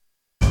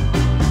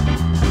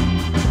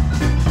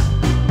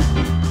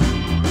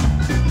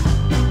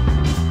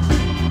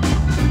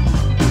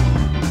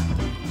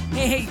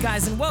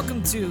guys, and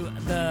welcome to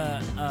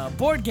the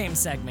board game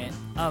segment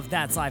of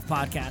That's Life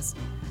podcast.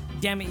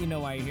 Damn it, you know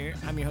why you're here.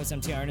 I'm your host,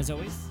 MTR, and as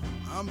always,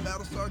 I'm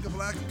Battlestar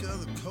Galactica,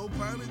 the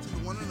co-pilot to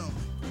the one and only.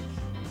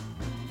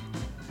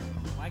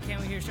 why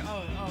can't we hear Sean?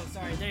 Oh,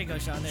 sorry. There you go,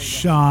 Sean. There you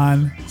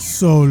Sean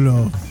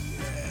Solo.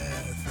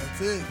 Yes,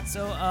 that's it. go.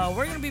 So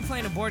we're going to be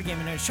playing a board game.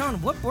 And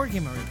Sean, what board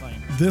game are we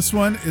playing? This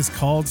one is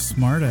called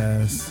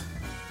Smartass.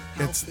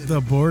 How It's fitting.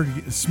 the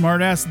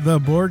Smartass, the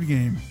board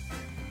game.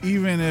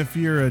 Even if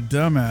you're a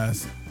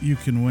dumbass, you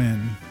can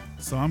win.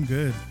 So I'm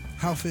good.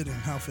 How fitting,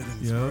 how fitting.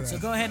 Yep. Smartass. So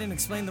go ahead and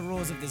explain the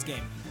rules of this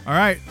game. All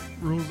right.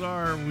 Rules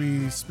are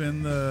we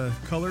spin the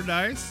color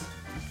dice,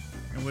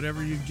 and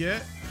whatever you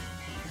get.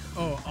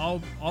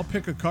 Oh, I'll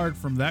pick a card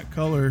from that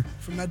color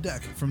From that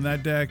deck. from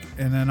that deck,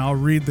 and then I'll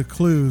read the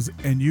clues,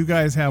 and you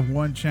guys have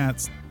one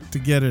chance to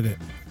get at it.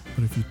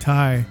 But if you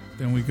tie,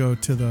 then we go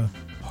to the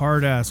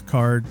hard ass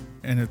card,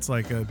 and it's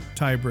like a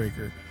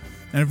tiebreaker.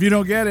 And if you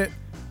don't get it,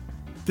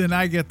 then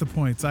I get the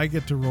points. I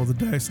get to roll the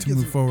dice to Gets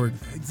move it. forward,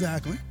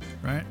 Exactly.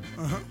 right?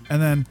 Uh-huh.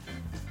 And then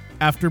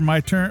after my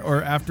turn,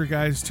 or after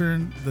guy's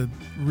turn, the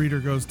reader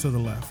goes to the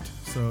left.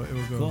 So it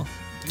will go. Cool.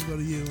 We'll go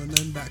to you and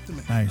then back to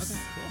me. Nice.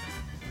 Okay,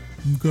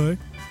 cool.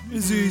 Okay.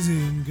 It's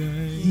easy,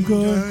 guys.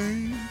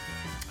 Okay.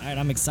 All right,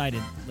 I'm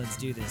excited. Let's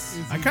do this.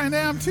 I kind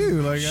of am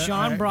too. Like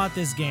Sean I- brought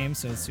this game,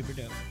 so it's super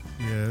dope.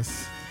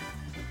 Yes.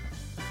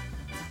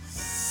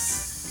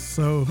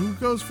 So who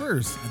goes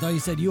first? I thought you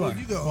said you Oh, are.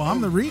 you go. Well,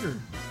 I'm the reader.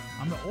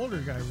 I'm the older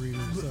guy reader.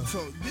 So,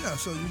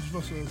 So you're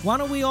supposed to. Why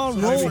don't we all So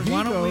roll? after he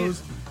Why don't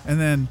goes, and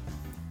then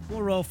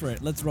we'll roll for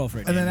it? Let's roll for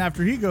it. and then Daniel.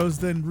 after he goes,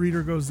 then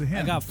reader goes to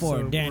him. I got four.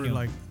 So we're Daniel,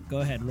 like, go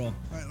ahead, roll. All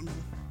right, let me.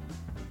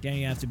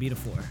 Daniel, you have to beat a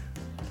 4.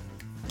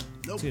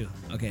 Nope. 2.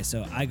 Okay,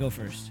 so I go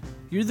first.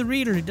 You're the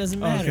reader. It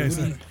doesn't Oh, matter. okay, What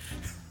so- do you-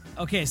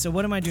 okay, so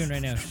what am I doing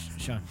right now,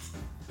 Sean?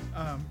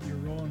 you're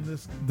rolling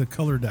the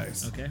color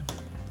dice. Okay.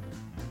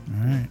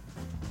 All right.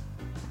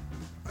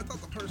 I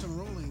thought the person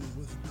rolling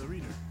was the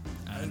reader.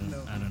 I didn't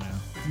don't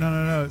know.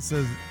 know. No. It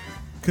says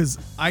because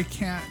I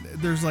can't.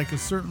 There's like a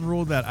certain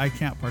rule that I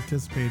can't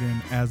participate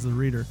in as the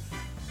reader.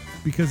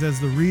 Because as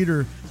the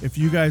reader, if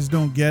you guys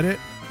don't get it,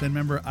 then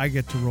remember I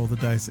get to roll the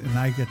dice and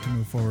I get to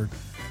move forward.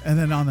 And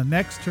then on the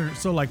next turn,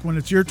 so like when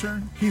it's your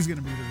turn, he's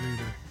gonna be the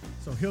reader.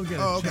 So he'll get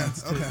a Oh, okay,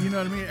 chance to, okay. you know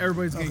what I mean?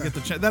 Everybody's gonna Okay. get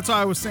the chance. That's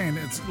why I was saying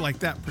it's like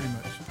that pretty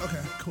much.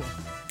 Okay, cool.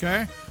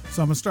 Okay?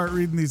 So I'm gonna start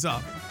reading these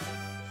off.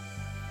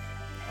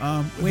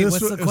 Wait, this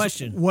what's the is-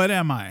 question? What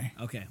am I?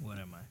 Okay, what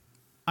am I?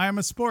 I am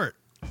a sport.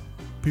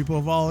 People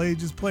of all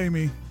ages play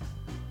me.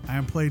 I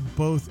am played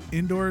both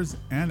indoors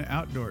and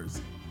outdoors.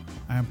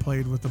 I am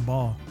played with a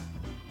ball.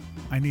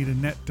 I need a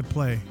net to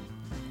play.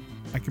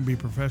 I can be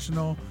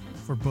professional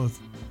for both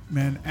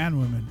men and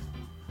women.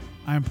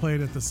 I am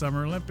played at the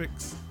Summer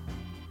Olympics.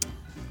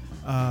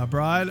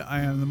 Abroad,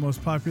 I am the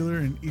most popular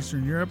in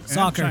Eastern Europe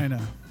Soccer. and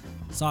China.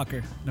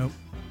 Soccer. Nope.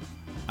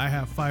 I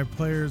have 5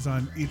 players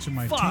on each of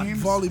my Fuck.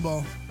 teams.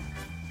 Volleyball.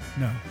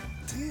 No.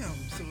 Damn,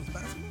 so it's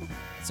basketball?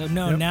 So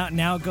no, Yep.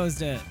 now it goes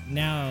to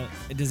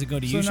does it go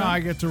to So you, now Sean? I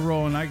get to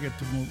roll and I get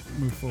to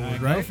move forward, All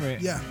right, right? go for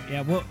it. Yeah.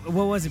 Yeah. What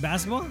was it?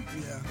 Basketball?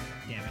 Yeah.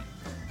 Damn it.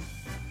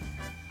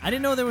 I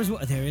didn't know there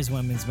is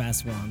women's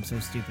basketball. I'm so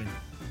stupid.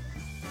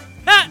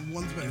 Ha!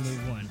 One You space.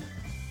 move 1.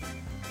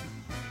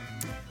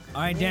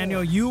 All right,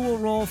 Daniel, you will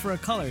roll for a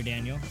color,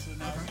 Daniel. So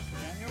now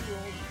Daniel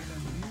rolls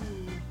and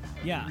then you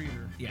Yeah.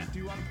 reader. Yeah. Do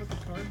you want to put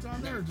the cards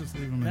on there or just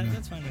leave them in there?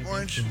 That's fine. Right there.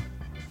 Orange.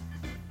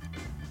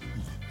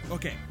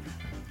 Okay.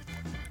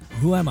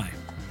 Who am I?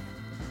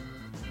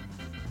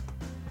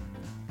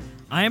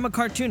 I am a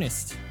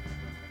cartoonist.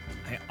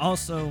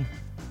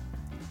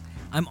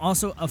 I'm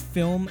also a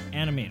film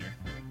animator.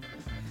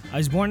 I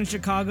was born in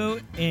Chicago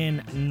in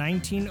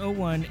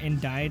 1901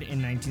 and died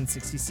in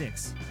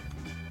 1966.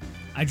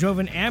 I drove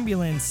an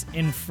ambulance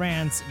in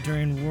France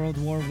during World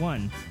War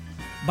I.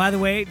 By the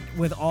way,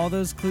 with all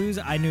those clues,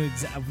 I knew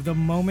the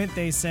moment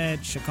they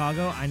said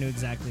Chicago, I knew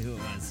exactly who it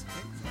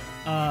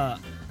was.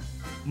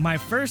 My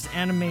first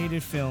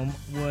animated film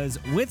was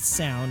with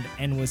sound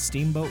and was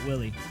Steamboat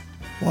Willie.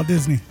 Walt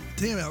Disney.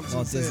 Damn it, I was Walt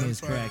gonna say, Disney I'm is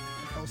sorry. correct.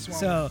 I was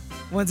swallowing. So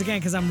once again,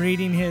 because I'm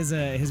reading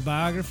his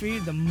biography,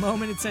 the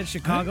moment it said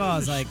Chicago, I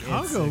was like, it's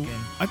Chicago. fucking-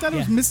 I thought it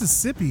was Yeah.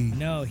 Mississippi.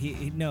 No,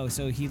 no.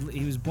 So he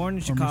was born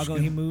in Chicago.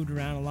 Michigan? He moved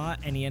around a lot,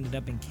 and he ended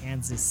up in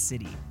Kansas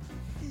City.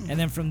 And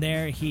then from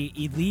there, he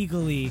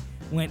illegally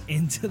went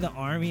into the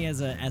army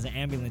as an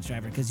ambulance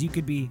driver because you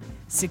could be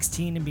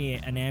 16 and be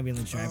an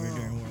ambulance driver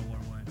during World War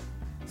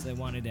I. So they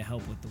wanted to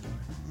help with the war.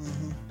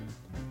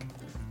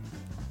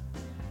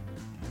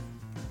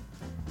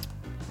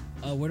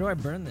 Where do I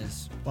burn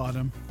this?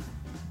 Bottom.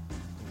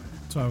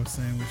 That's what I was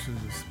saying. We should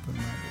just put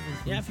them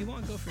out. Yeah, if you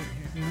want, go for it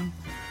here. You know?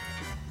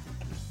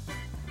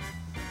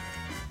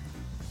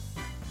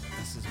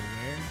 This is a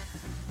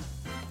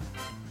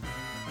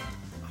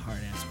hard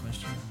ass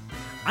question.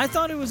 I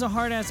thought it was a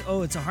hard ass.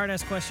 Oh, it's a hard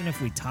ass question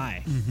if we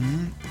tie.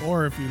 Mm-hmm.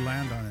 Or if you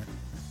land on it.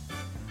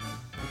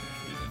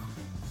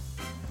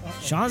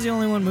 Sean's the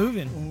only one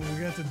moving. When we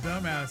get to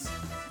dumbass,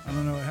 I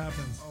don't know what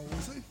happens. Oh, we'll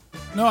see.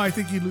 No, I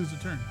think you lose a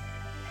turn.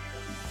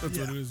 That's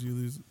Yeah. what it is. You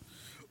lose.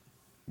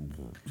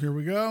 Here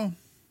we go.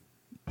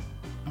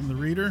 I'm the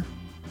reader.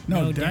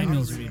 No,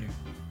 Daniel's the reader.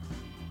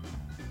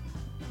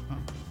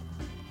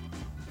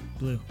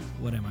 Blue.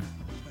 What am I?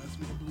 Pass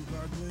me a blue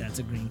card, please. That's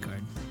a green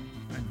card.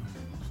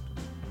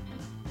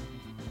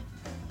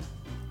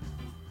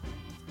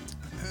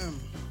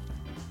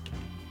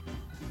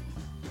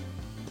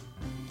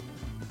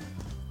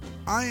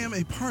 I am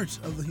a part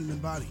of the human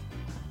body.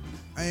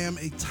 I am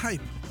a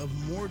type of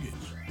mortgage.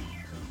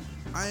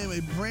 I am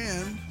a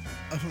brand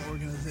of an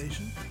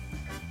organization.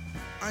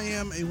 I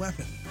am a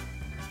weapon.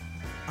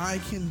 I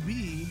can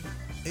be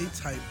a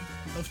type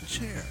of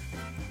chair.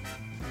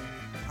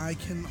 I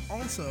can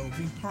also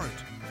be part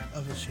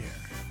of a chair.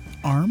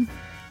 Arm.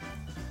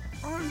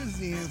 Arm is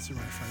the answer,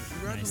 my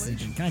friend. Nice.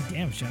 Congratulations. God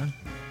damn, Sean.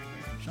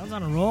 Sean's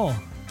on a roll.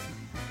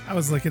 I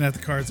was looking at the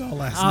cards all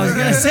last I was night.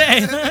 gonna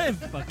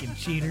say, fucking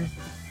cheater.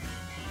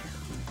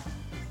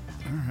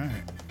 All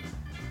right.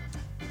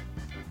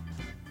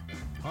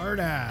 Hard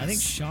ass. I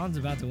think Sean's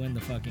about to win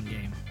the fucking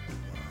game.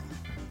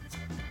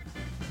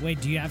 Wait,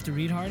 do you have to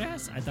read hard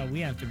ass? I thought we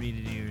have to read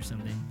it here or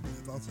something. I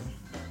thought so.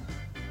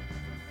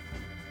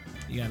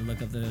 You gotta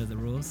look up the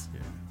rules.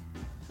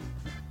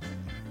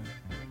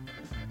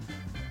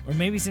 Or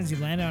maybe since you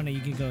landed on it,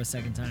 you could go a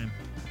second time.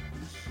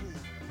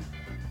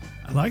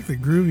 I like the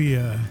groovy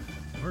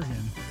organ.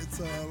 It's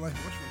like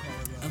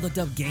whatchamacallit, I looked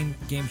up game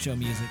show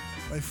music.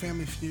 like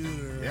Family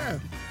Feud or Yeah.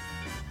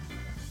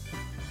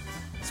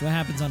 So what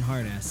happens on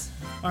hard ass?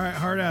 All right,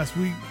 hard ass.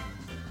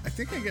 I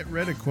think I get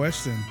read a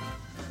question.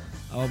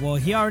 Oh well,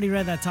 he already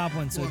read that top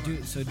one, so Well, do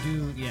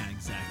yeah,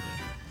 exactly.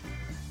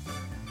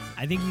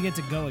 I think you get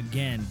to go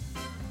again.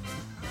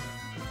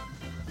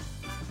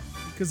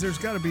 Because there's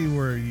got to be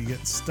where you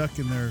get stuck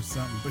in there or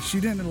something. But she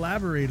didn't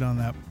elaborate on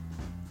that.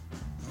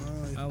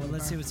 Oh well,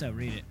 let's see what's up.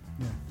 Read it.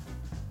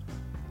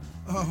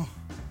 Yeah,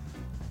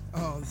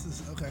 Oh, this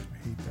is okay.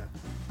 I hate that.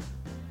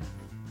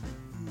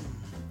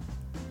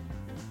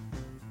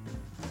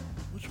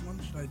 Which one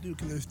should I do?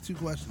 Because there's two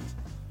questions.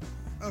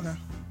 Okay.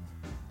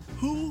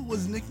 Who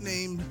was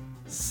nicknamed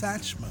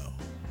Satchmo?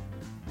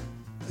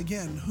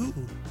 Again, who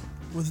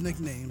was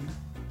nicknamed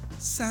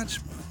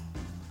Satchmo?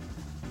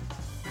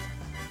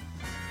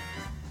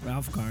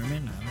 Ralph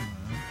Garman. I don't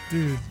know.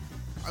 Dude,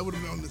 I would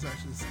have known this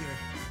actually. It's scary.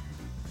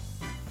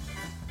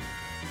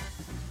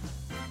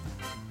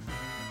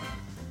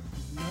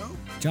 No?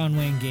 John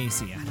Wayne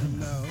Gacy. I don't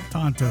know. No.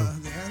 Tonto.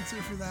 The answer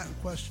for that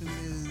question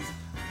is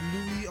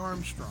Louis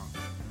Armstrong.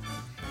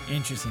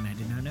 Interesting. I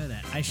did not know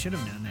that. I should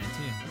have known that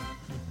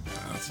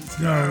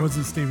too. No, it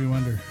wasn't Stevie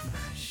Wonder.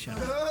 Shut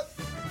up.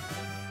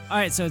 All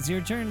right, so it's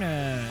your turn.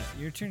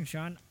 Your turn,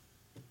 Sean.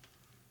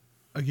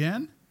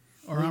 Again?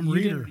 Or Well, I'm you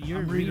reader. didn't- You're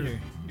I'm reader.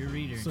 You're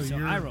reader. So So,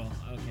 you're- I roll.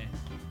 Okay.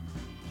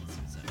 Let's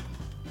see what's up.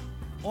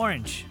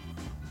 Orange.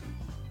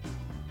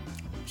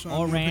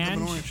 Sean, you pick up an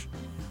Orange. orange.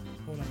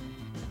 Hold on.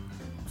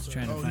 Just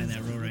trying to Oh, find he's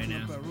that rule right looking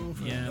now. up that rule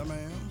for Yeah.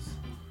 dumbass.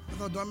 I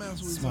thought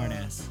dumbass was Smart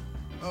ass.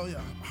 Oh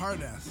yeah,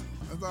 hard ass.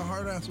 I thought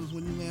hard ass was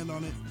when you land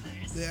on it.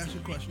 They ask you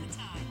a question.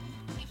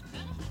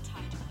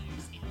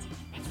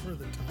 It's for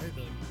the tie,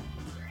 though.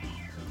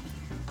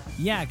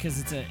 Yeah, because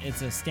it's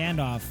a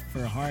standoff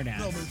for a hard ass.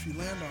 No, but if you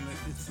land on it,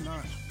 it's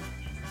not.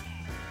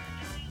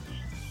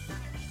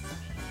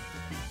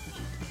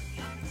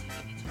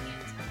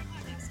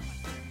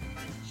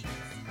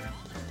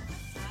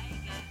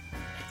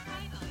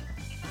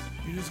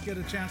 You just get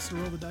a chance to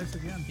roll the dice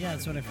again. Yeah,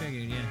 that's what I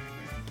figured. Yeah.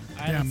 All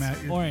right, Yeah, let's-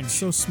 Matt, you're orange.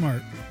 so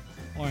smart.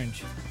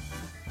 Orange.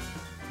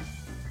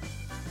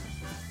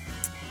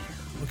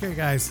 Okay,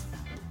 guys.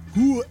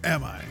 Who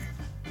am I?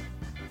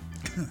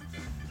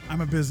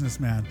 I'm a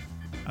businessman.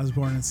 I was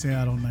born in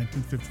Seattle in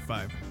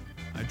 1955.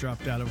 I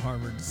dropped out of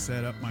Harvard to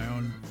set up my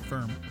own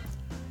firm.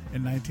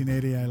 In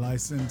 1980, I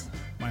licensed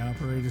my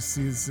operating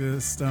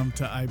system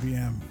to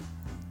IBM.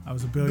 I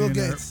was a Bill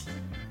billionaire. Gates.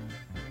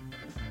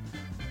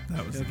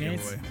 That was Bill a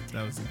Gates? giveaway.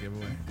 That was a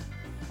giveaway.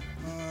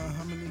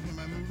 How many am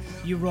I moving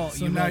now? You roll.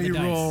 So you now roll the you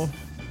dice. roll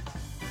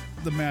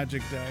the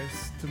magic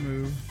dice to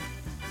move.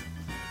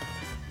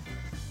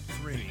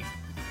 3.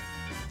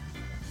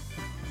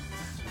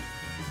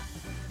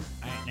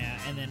 All right, now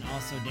and then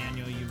also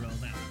Daniel, you roll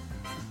that.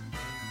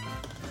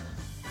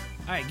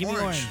 All right, give me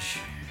Orange. orange.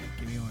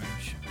 Give me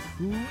orange.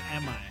 Who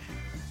am I?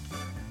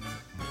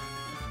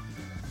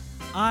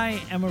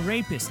 I am a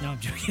rapist. No, I'm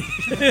joking.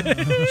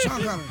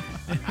 Sean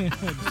Connery.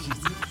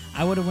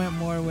 I would have went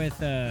more with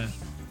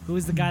who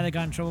was the guy that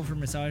got in trouble for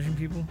massaging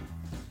people?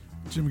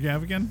 Jim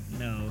Gaffigan?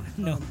 No.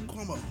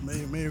 Cuomo.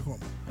 Mayor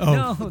Cuomo. Oh,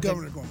 No,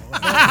 Governor Cuomo.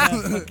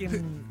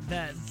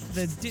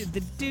 the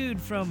dude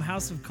from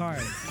House of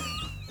Cards.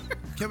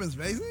 Kevin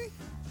Spacey?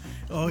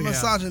 oh yeah.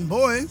 Massaging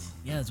boys.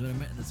 Yeah, that's what I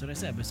meant. That's what I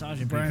said.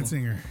 Massaging Brian people.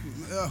 Singer.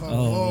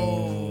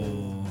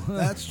 Oh.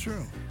 That's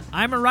true.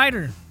 I'm a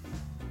writer.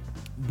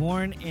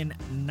 Born in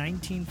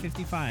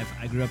 1955,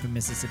 I grew up in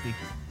Mississippi.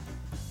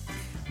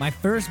 My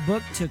first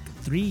book took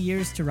 3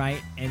 years to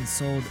write and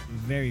sold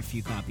very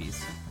few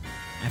copies.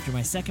 After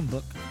my second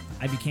book,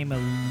 I became a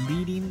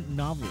leading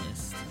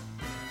novelist.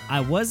 I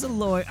was a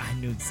lawyer. I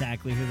knew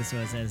exactly who this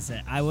was. As I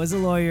said, I was a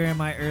lawyer in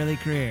my early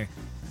career.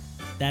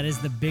 That is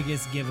the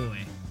biggest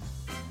giveaway.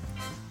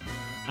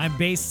 I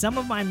based some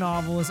of my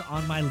novels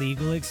on my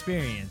legal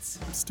experience.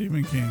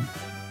 Stephen King.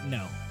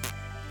 No.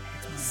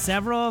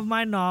 Several of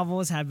my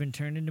novels have been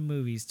turned into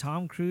movies.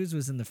 Tom Cruise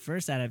was in the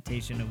first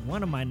adaptation of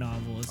one of my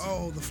novels.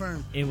 Oh, The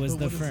Firm. It was But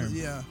The what is Firm.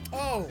 it? Yeah.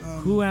 Oh,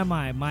 Who am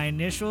I? My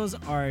initials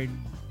are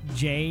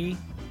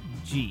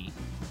JG.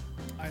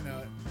 I know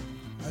it.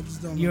 I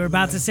just don't. You're remember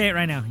about the to name. say it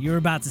right now. You're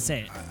about to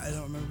say it. I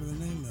don't remember the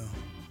name though.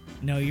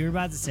 No, you're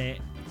about to say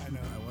it. I know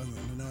I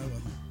wasn't. No, I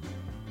wasn't.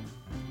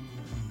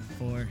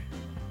 4,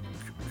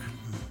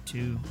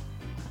 2,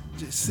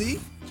 C?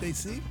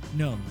 JC?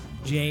 no,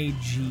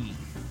 JG.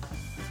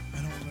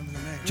 I don't remember the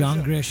name.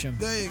 John Grisham.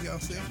 There you go.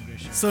 See?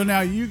 it. So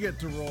now you get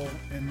to roll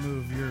and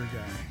move your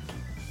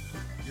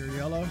guy. You're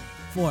yellow.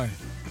 4.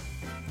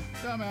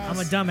 Dumbass. I'm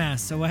a dumbass.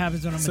 So what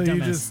happens when I'm So a you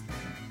dumbass? just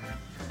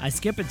I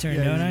skip a turn,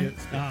 Yeah, don't you I? get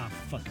skip. Ah,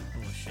 fucking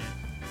bullshit.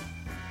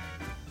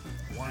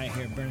 All right,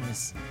 here, burn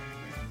this.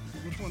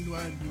 Which one do I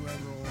roll? I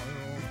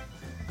roll.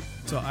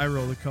 so I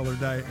roll the color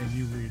die and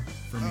you read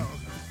for me. Oh,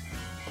 okay.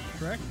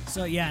 Correct?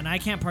 So yeah, and I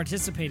can't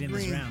participate in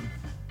this Green. round.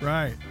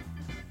 Right.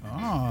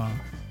 Ah.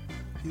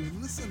 He was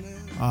listening.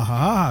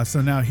 Aha.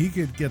 So now he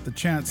could get the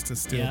chance to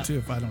steal Yeah. too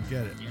if I don't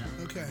get it.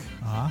 Yeah. Okay.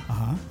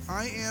 Uh-huh.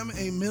 I am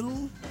a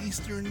Middle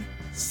Eastern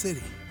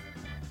city.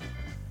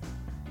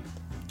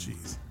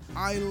 Jeez.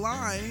 I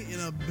lie in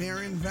a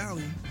barren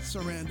valley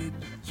surrounded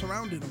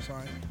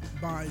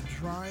by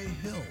dry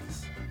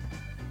hills.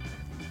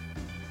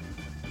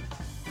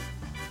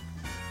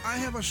 I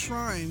have a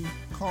shrine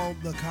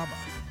called the Kaaba.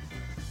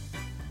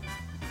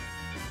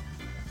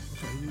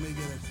 Okay, you may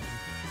get it.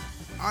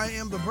 I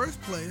am the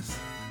birthplace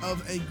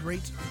of a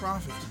great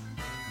prophet.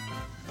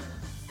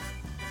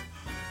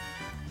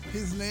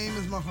 His name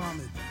is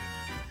Muhammad.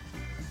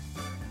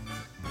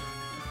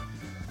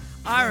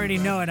 I already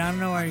know it. I don't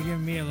know why you're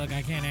giving me a look.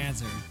 I can't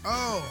answer.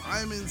 Oh,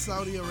 I'm in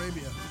Saudi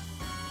Arabia.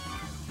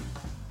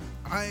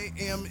 I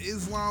am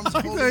Islam's I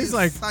thought he's holiest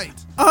like-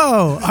 site.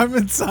 Oh, I'm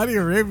in Saudi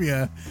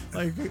Arabia.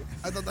 Like,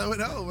 I thought that would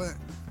help, but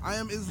I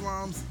am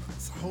Islam's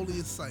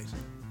holiest site.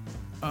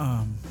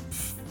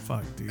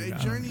 fuck, dude. A I'm-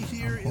 journey I'm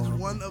here is horrible.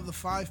 one of the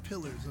 5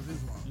 pillars of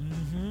Islam.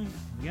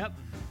 Mm-hmm. Yep.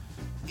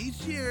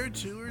 Each year,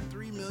 2 or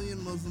 3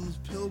 million Muslims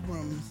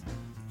pilgrims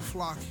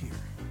flock here.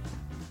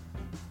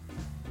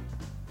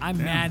 I'm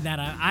Damn. mad that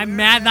I'm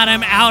mad that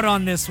I'm out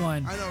on this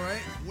one. I know,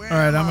 right? Where All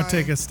right, am I'm going I- to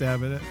take a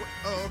stab at it.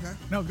 Oh, okay.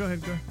 No, go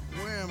ahead. Go ahead.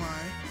 Where am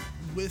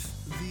I with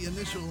the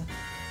initial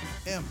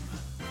M?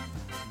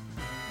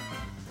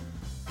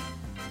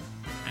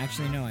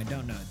 Actually, no, I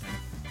don't know it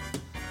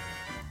then.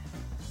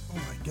 Oh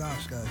my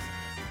gosh, guys.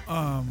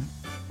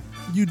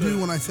 You Do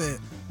when I say it.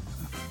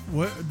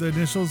 What? The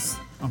initials?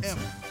 I'm M. sorry.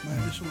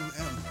 My initial is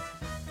M.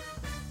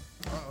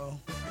 Uh-oh.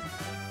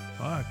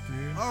 Fuck,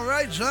 dude. All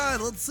right,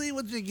 John, let's see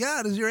what you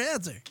got as your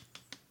answer.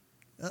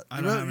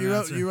 I don't have an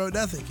answer. You wrote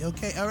nothing.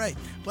 Okay, all right.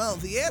 Well,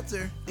 the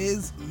answer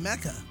is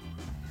Mecca.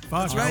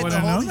 Fuck, That's I right, the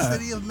wouldn't know holy that.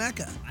 city of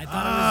Mecca. I Oh,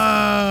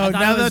 thought it was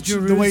now that's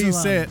Jerusalem. the way you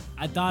say it.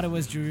 I thought it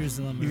was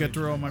Jerusalem. You get to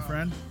originally. roll, my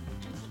friend.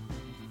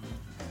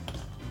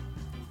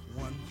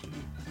 One, two,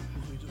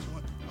 we just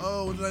won.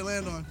 Oh, what did I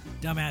land on?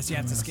 Dumbass, you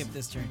have to skip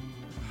this turn.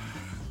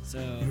 So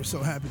You were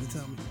so happy to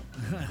tell me.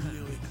 I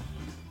knew it.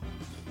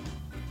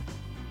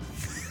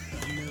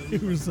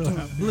 You were so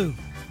happy. blue.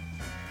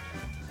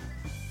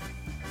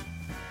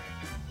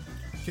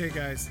 Okay,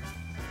 guys.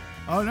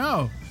 Oh,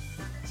 no.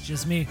 It's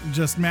just me.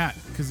 Just Matt,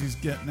 because he's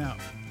getting out.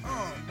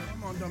 Oh,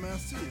 I'm on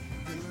dumbass too.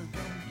 Didn't I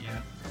tell him?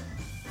 Yeah.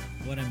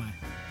 What am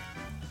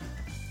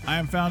I? I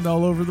am found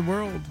all over the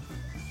world.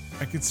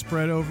 I could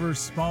spread over a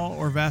small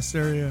or vast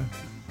area.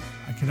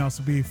 I can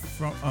also be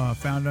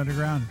found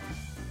underground.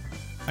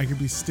 I could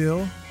be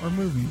still or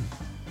moving.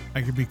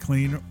 I could be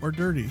clean or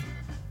dirty.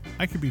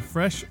 I could be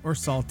fresh or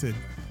salted.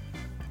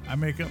 I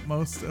make up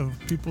most of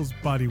people's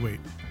body weight.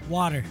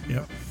 Water.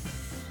 Yep.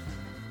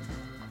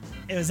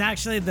 It was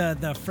actually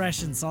the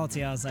fresh and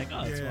salty. I was like,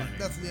 oh, it's Yeah. water.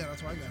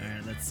 That's why I got All it.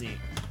 right, let's see.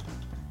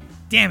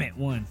 Damn it,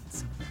 one.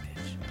 Son of a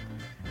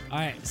bitch. All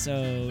right,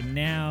 so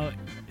now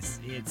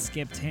it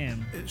skipped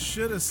him. It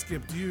should have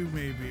skipped you,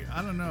 maybe.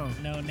 I don't know.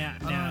 No, now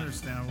I don't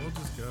understand. We'll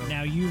just go.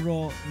 now you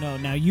roll. No,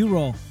 now you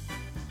roll.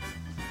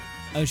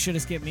 Oh, should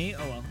have skipped me. Oh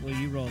well, well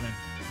you roll then.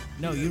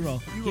 No, you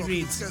roll. You He roll.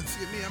 reads. Skip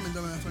me. I'm in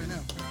dumbass right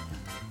now.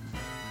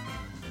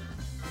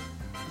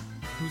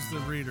 Who's the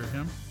reader?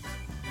 Him?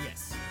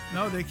 Yes.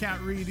 No, they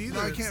can't read either.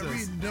 No, I it can't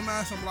says. read.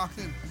 Dumbass, I'm locked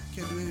in.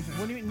 Can't do anything.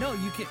 What do you mean? No,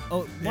 you can.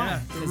 Oh, why? Yeah,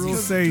 the 'Cause rules you-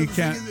 say you the thing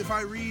can't. is, if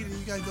I read and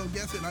you guys don't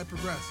guess it, I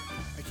progress.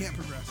 I can't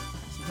progress.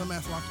 So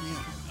dumbass locked me in.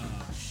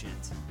 Oh shit.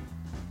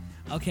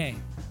 Okay.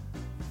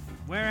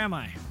 Where am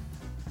I?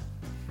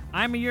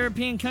 I'm a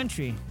European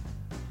country.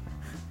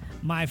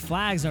 My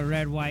flags are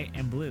red, white,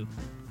 and blue.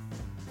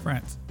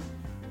 France.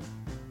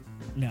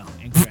 No,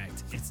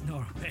 incorrect. It's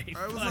Norway.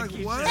 I was Fuck like,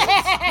 you, what?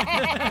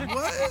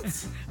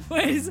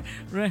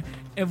 what?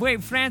 Wait,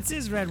 wait, France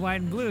is red,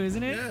 white, and blue,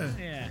 isn't it? Yeah.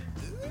 Yeah.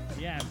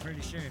 Yeah, I'm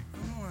pretty sure.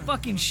 Come on.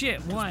 Fucking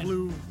shit, one.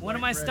 blue, What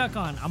am white, I red. stuck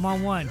on? I'm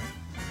on one.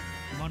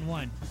 I'm on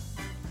one.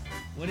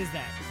 What is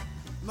that?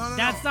 No.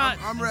 That's not-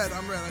 I'm red.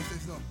 I stay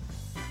still.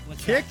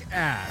 What's Kick that?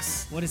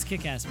 ass. What does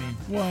kick ass mean?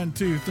 1,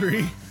 2,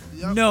 3.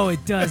 Yep. No,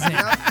 it doesn't.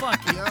 Yep.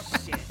 Fucking Yep.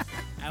 shit.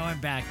 I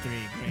went back 3.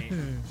 Great.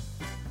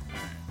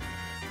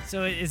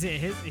 So is it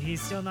his?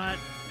 He's still not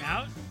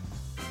out?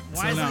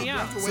 Why So isn't now- he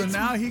out? Wait So till-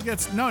 now he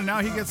gets now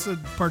he gets to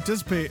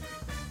participate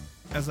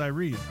as I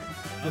read.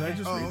 Did I Okay.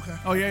 just Oh, read? okay.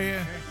 Oh yeah.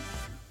 Yeah.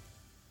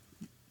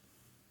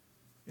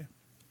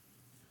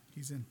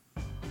 He's in.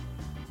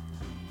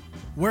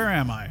 Where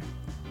am I?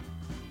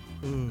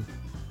 Ooh.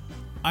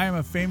 I am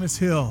a famous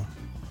hill.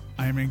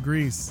 I am in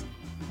Greece.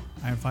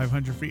 I am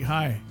 500 feet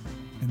high.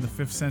 In the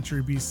 5th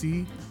century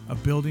BC, a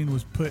building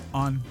was put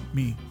on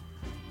me.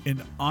 It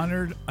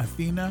honored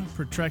Athena,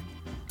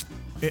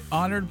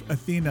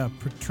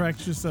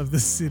 protectress of the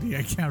city.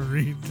 I can't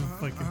read.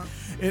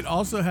 It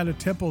also had a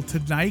temple to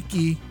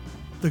Nike,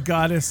 the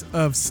goddess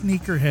of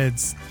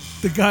sneakerheads,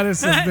 the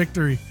goddess of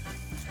victory.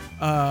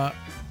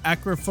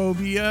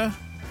 Acrophobia,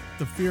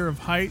 the fear of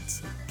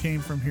heights,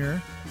 came from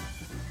here.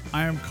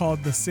 I am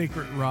called the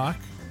Sacred Rock.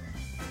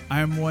 I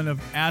am one of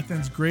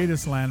Athens'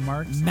 greatest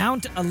landmarks.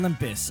 Mount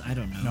Olympus. I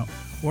don't know. No.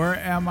 Where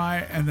am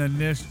I?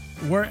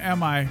 Where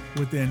am I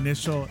with the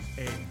initial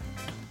A?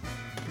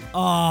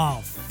 Oh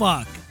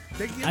fuck.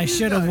 They give I you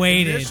should have the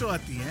waited. initial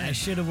at the end. I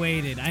should have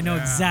waited. I know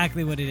Yeah.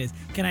 exactly what it is.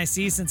 Can I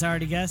see since I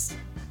already guessed?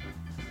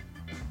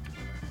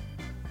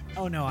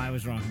 Oh no, I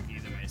was wrong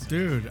either way. So.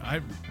 Dude,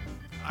 I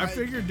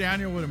figured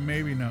Daniel would have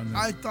maybe known this.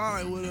 I thought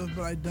I would have,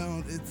 but I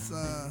don't. It's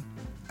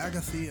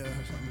Agathia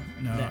or something.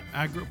 no, Yeah.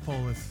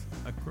 Acropolis.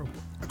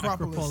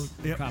 Acropolis.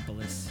 Yep.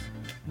 Metropolis.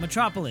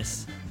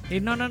 Metropolis. Hey,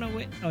 no,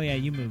 wait. Oh yeah,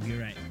 you move.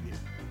 You're right.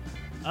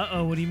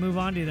 Uh-oh, what do you move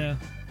on to though?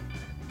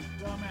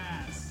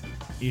 Dumbass.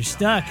 You're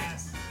stuck.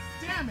 Dumbass.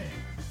 Damn it.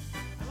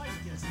 I like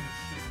guessing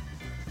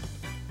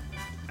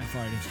I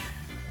farted.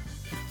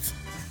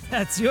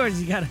 That's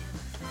yours. You gotta.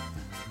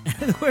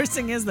 The worst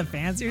thing is the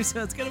fancier,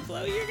 so it's gonna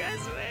blow your guys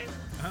away.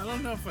 shit. I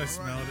don't know if I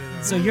smelled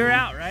it. So you're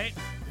out, right?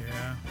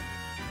 Yeah.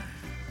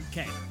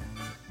 Okay.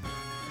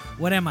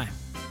 What am I?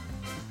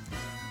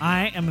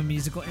 I am a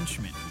musical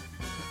instrument.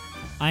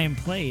 I am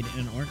played in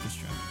an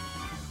orchestra.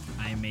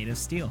 I am made of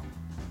steel.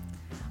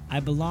 I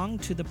belong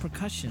to the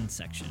percussion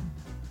section.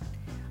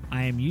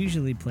 I am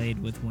usually played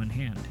with one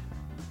hand.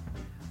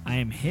 I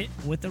am hit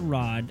with a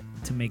rod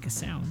to make a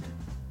sound.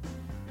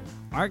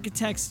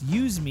 Architects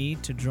use me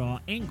to draw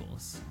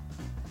angles.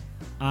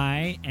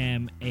 I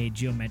am a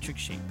geometric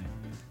shape.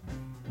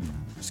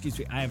 Excuse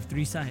me, I have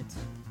 3 sides.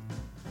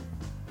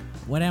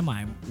 What am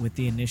I with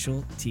the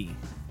initial T?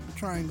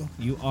 Triangle.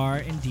 You are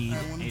indeed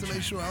I wanted a to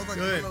make sure. I was like,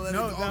 Good. I'm gonna let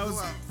No, it that all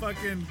was go out.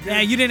 fucking good. Yeah,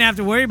 you didn't have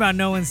to worry about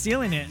no one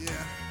stealing it. Yeah.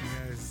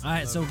 You guys All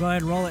right, so go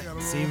ahead, roll it.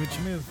 Gotta See roll. what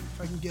you move.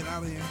 If I can get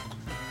out of here.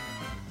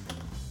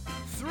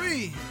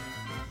 3.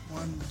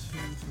 1, 2,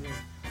 3. Oh,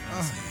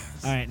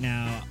 yes. All right,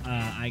 now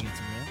I get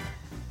to roll.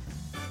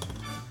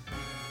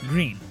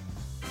 Green.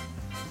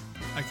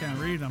 I can't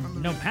read.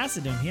 I'm No, pass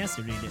it to him. He has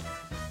to read it.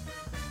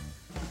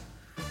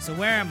 So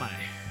where am I?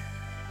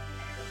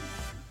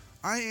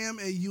 I am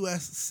a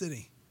U.S.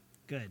 city.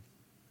 Good.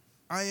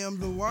 I am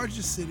the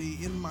largest city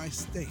in my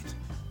state.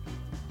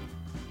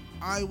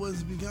 I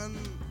was begun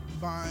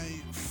by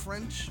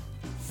French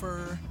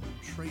fur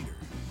traders.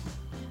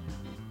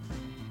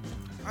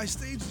 I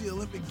staged the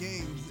Olympic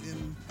Games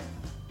in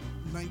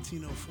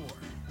 1904.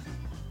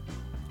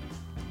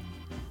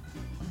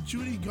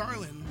 Judy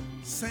Garland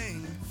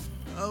sang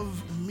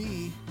of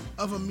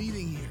a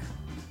meeting here.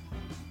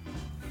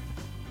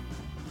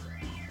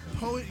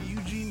 Poet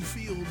Eugene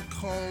Field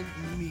called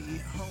me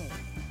home.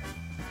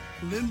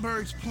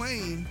 Lindbergh's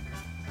plane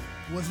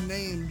was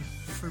named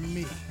for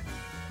me.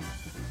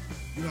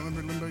 You don't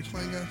remember Lindbergh's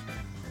plane, guys?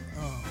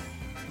 Oh,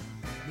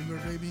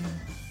 Lindbergh baby?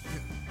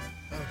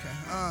 Yeah.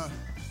 Okay.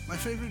 My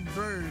favorite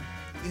bird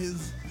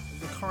is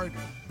the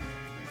cardinal.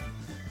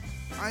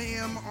 I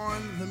am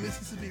on the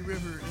Mississippi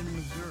River in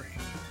Missouri.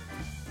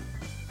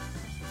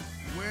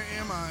 Where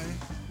am I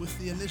with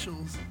the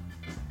initials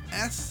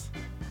SL?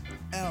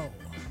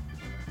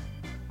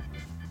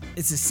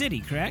 It's a city,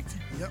 correct?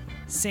 Yep.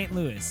 St.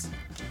 Louis.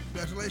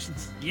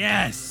 Congratulations.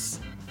 Yes.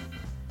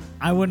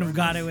 I wouldn't have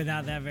got it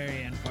without that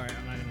very end part.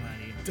 I'm not gonna lie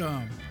to you.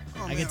 dumb.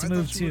 Oh, I get to thought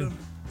move you too. would've-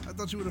 I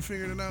thought you would have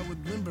figured it out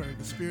with Lindbergh,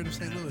 the spirit of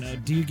St. Louis. No,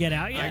 do you get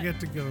out yet? I get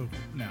to go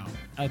now.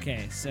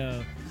 Okay,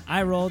 so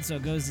I rolled, so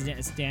it goes to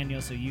it's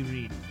Daniel. So you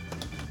read.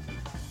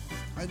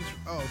 So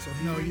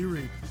he No, you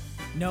read.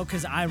 No,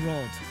 because I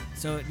rolled.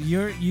 So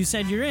you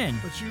said you're in.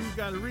 But you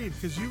got to read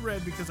because you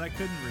read because I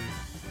couldn't read.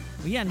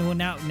 Well, yeah. No,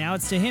 now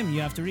it's to him.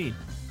 You have to read.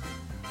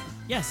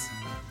 Yes,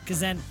 because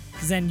then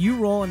you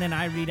roll and then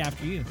I read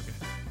after you.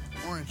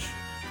 Orange.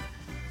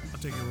 I'll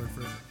take your word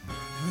for it.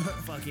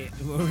 Fuck it.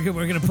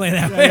 We're gonna play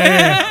that.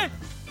 Yeah.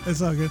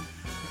 It's all good.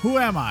 Who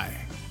am I?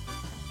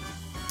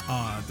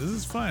 This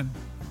is fun.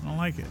 I don't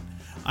like it.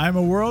 I'm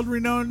a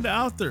world-renowned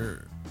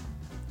author.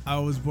 I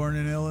was born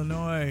in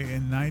Illinois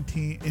in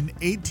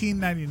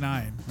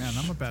 1899. Man,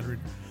 I'm a bad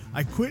reader.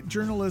 I quit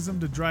journalism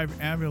to drive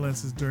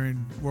ambulances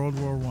during World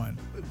War One.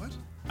 Wait, what?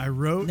 I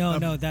wrote.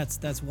 No,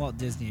 that's Walt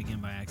Disney again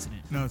by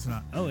accident. No, it's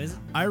not. Oh, is it?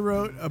 I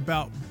wrote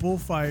about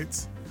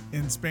bullfights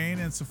in Spain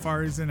and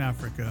safaris in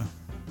Africa.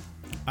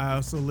 I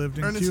also lived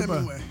in Ernest Cuba.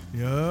 Hemingway.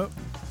 Yup.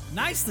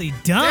 Nicely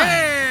done.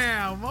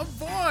 Damn, my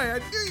boy! I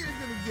knew you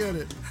were gonna get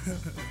it.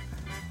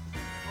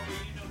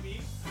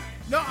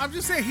 No, I'm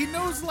just saying he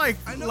knows I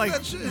know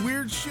that shit.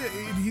 weird shit.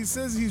 He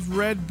says he's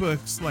read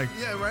books like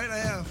Yeah, right. I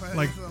have.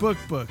 like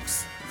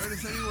books.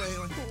 Ernest Hemingway.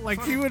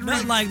 Like he would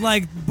Not read.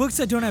 like books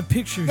that don't have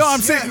pictures. No, I'm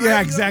Yeah, saying right, yeah, you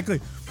know,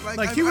 exactly.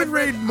 Like he I've would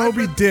read- read I've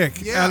Moby read-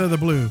 Dick yeah. out of the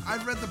blue.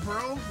 I've read The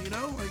Pearl. You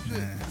know, like shit.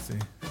 Yeah, see.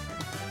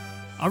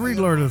 I'll read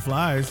Lord of the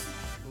Flies.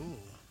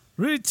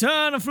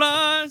 Return of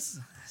Flies.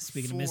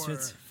 Speaking of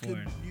misfits, Could 4.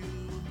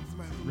 you-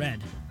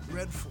 Red.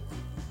 Red 4.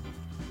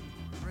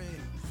 Red.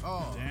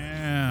 Oh.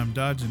 Damn,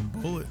 dodging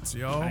bullets,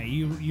 yo. All right,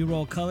 you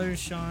roll colors,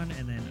 Sean,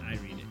 and then I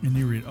read it. And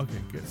you read. Okay,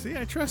 good. See,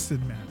 I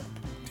trusted Matt.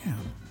 Damn,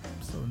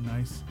 so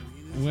nice.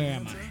 Where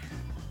am I?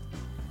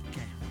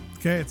 Okay.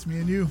 Okay, it's me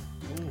and you.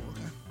 Oh,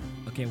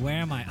 okay. Okay, where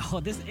am I? Oh,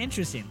 this is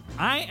interesting.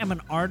 I am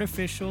an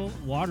artificial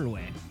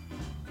waterway.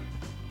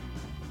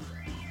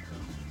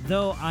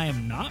 Though I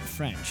am not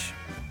French,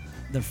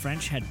 the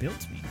French had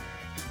built me.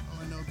 Oh,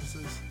 I know what this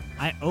is.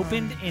 I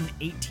opened in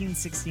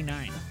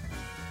 1869.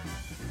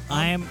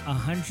 I am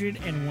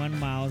 101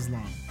 miles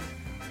long.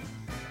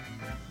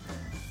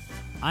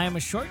 I am a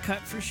shortcut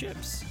for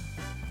ships.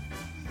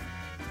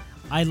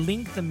 I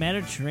link the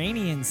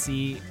Mediterranean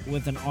Sea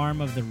with an arm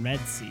of the Red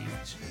Sea.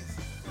 Jeez.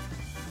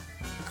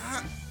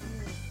 Ah,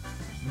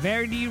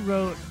 Verdi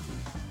wrote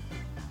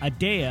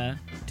Aidea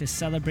to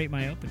celebrate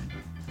my opening.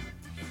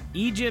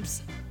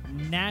 Egypt's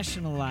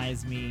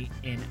nationalized me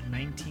in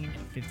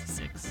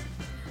 1956.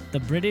 The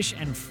British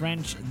and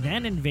French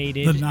then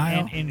invaded The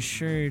Nile? and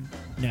ensured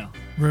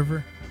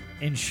River.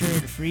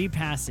 free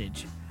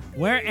passage.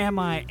 Where am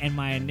I? And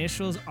my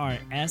initials are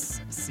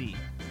SC.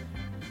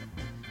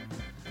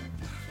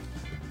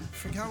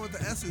 forgot what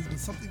the S is, but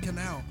something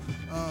canal.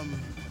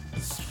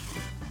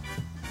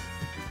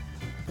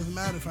 Doesn't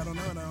matter if I don't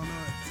know it. I don't know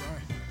it.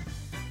 Sorry.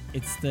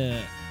 It's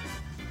the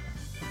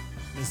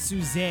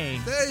Suze.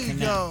 There you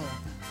Canal. go.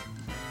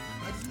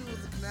 I just knew it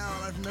was a canal,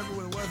 and I remember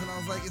what it was, and I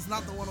was like, it's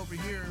not the one over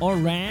here.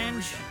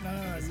 Orange.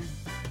 No,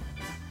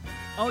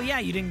 Oh yeah,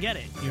 you didn't get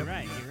it. You're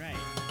right. You're right.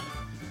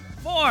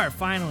 4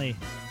 finally,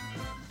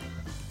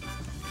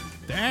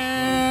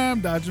 damn,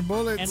 dodging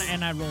bullets.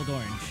 and I rolled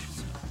orange.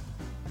 So.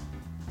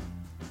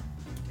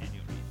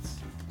 Daniel reads.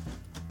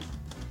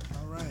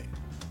 All right.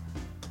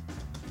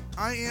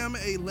 I am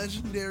a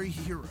legendary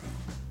hero.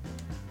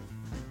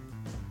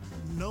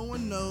 No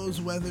one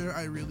knows whether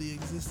I really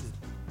existed.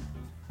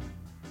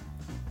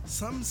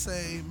 Some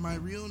say my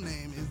real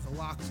name is the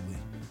Loxley.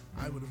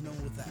 I would have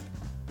known with that.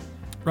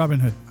 Robin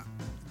Hood.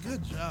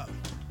 Good job,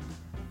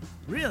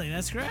 Really,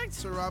 that's correct.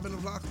 Sir Robin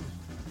of Loxley.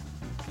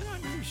 Good on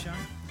you, Sean.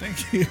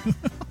 Thank you.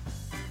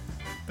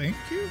 Thank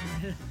you.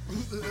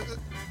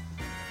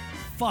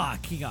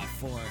 Fuck, he got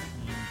 4. 1, 2,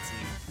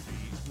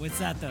 3. What's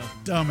that though?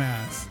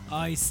 Dumbass.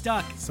 Oh, he's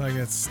stuck. So I get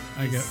He's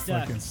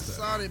stuck. fucking stuck.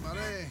 Sorry, buddy.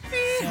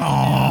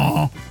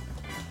 Aww.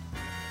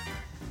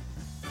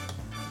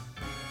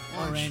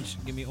 Orange.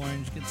 Give me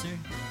orange, good sir.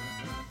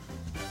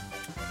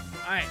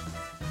 All right.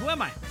 Who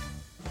am I?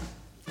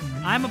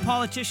 I'm a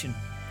politician.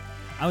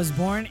 I was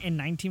born in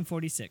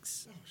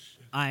 1946.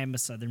 I am a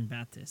Southern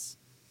Baptist.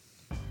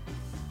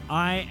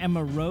 I am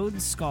a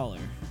Rhodes Scholar.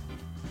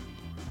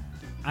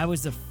 I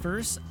was the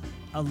first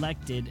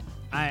elected.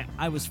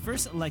 I was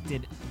first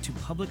elected to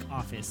public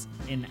office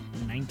in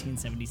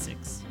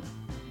 1976.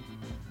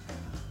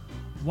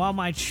 While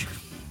my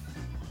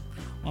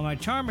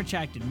charm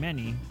attracted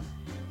many,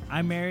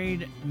 I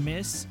married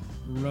Miss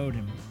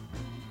Rodham.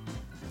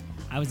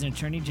 I was an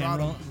attorney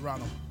general.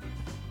 Rodham.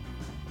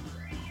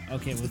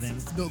 Okay, well then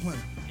It's Bill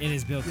Clinton. it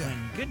is Bill Yeah.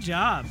 Clinton. Good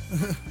job.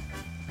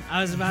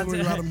 I was about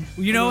Hillary to. Rodham-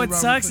 You know Hillary what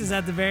Rodham sucks Clinton. is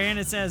at the very end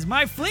it says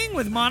my fling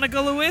with Monica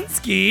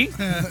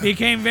Lewinsky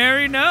became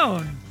very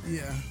known.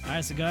 Yeah. All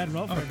right, so go ahead and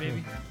roll for it,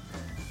 baby.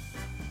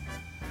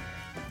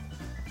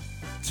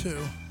 2.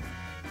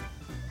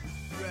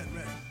 Red.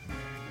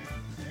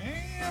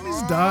 Damn,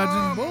 he's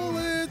dodging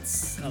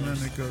bullets. And Colors.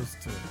 then it goes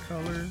to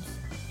colors.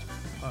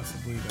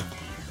 Possibly the.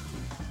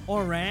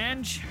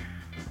 Orange.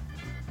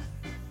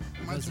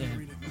 My Goes turn to in.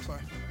 read it. I'm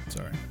sorry.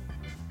 Sorry.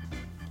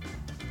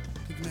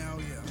 'Cause now,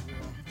 yeah. we're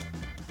all-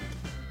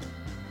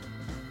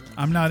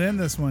 I'm not in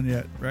this one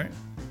yet, right?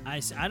 I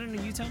don't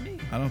know. You tell me.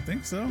 I don't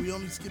think so. We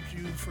only skipped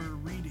you for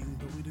reading,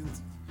 but we didn't.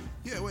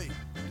 Yeah, wait.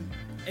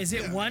 Is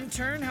it Yeah. one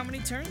turn? How many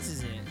turns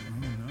is it? I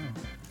don't know.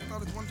 I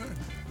thought it's one turn.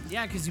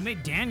 Yeah, because you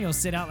made Daniel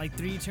sit out like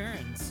 3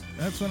 turns.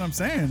 That's what I'm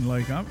saying.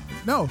 Like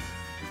no.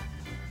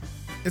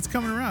 It's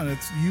coming around.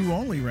 It's you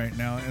only right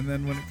now, and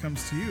then when it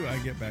comes to you, I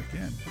get back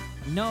in.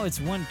 No, it's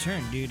 1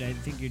 turn, dude. I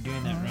think you're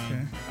doing that Oh, wrong.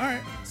 okay. All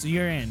right. So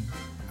you're in.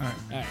 All right.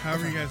 All right.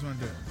 However you guys want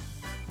to do it.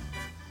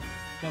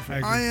 Go for I it.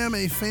 agree. I am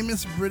a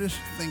famous British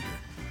thinker.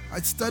 I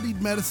studied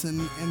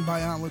medicine and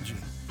biology.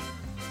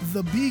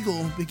 The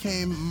beagle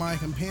became my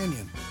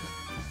companion.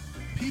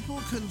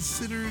 People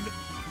considered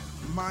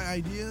my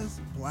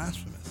ideas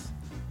blasphemous.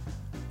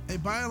 A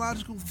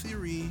biological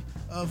theory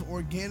of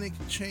organic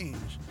change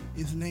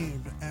is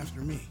named after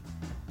me.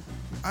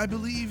 I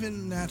believe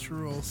in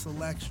natural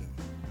selection.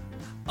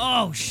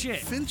 Oh shit.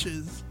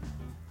 Finches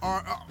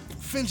are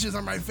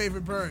my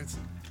favorite birds.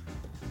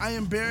 I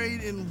am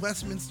buried in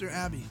Westminster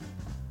Abbey.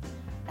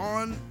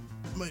 On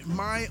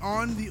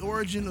the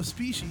origin of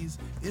species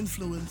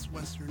influenced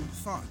Western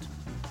thought.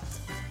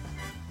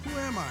 Who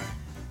am I?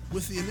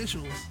 With the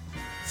initials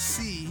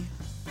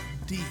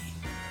C.D.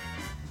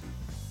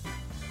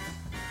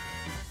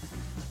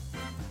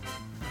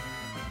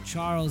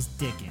 Charles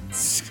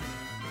Dickens.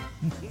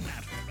 I don't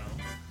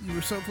know. You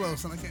were so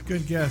close, and I can't.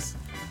 Good guess.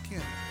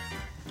 Can't.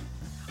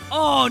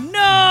 Oh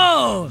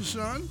no!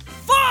 Sean?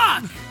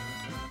 Fuck!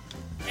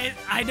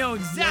 I know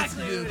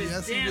exactly Yes, you who it do. is.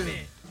 Yes, you Damn do.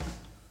 it.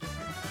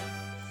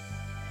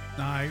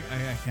 No, I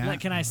can't.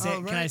 Can I say?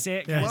 Oh, Can I right. say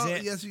it? Yeah. Can I Well, say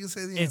it? yes, you can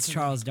say the It's answer.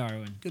 Charles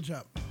Darwin. Good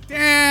job.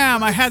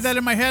 Damn, I had that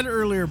in my head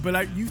earlier,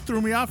 but you threw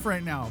me off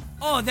right now.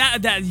 Oh,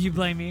 that you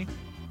blame me?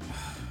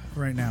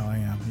 Right now, I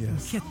am.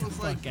 Yes. Get the I was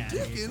fuck like, out of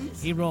here.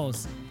 Dickens? He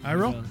rolls. I He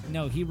roll? rolls.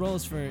 No, he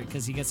rolls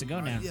because he gets to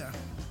go now. Yeah.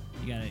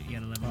 You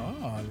gotta let him.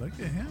 Oh, look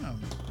at him.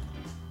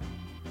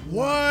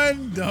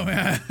 One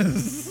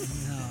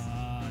dumbass.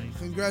 Oh,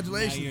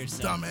 Congratulations, Now you're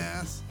set.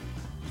 dumbass.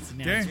 so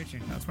now it's Okay, your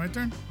turn. that's my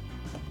turn.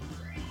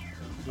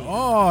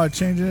 Oh,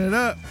 changing it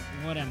up.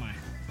 What am I?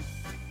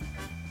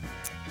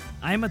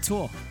 I am a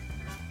tool.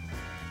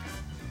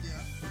 Yeah.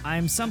 I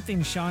am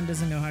something Sean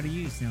doesn't know how to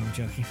use. No, I'm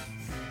joking.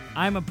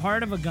 I'm a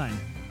part of a gun.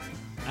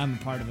 I'm a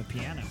part of a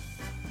piano.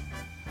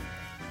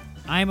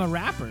 I'm a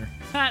rapper.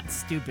 That's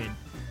stupid.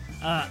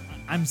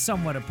 I'm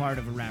somewhat a part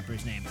of a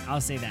rapper's name. I'll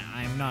say that.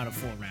 I am not a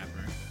full rapper.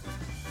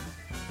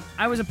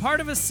 I was a part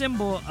of a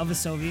symbol of the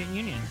Soviet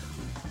Union.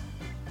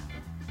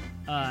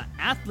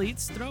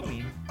 Athletes throw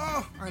me.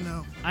 Oh, I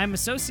know. I'm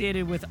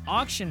associated with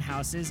auction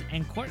houses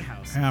and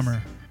courthouses.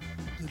 Hammer.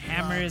 Good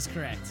Hammer job. is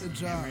correct. Good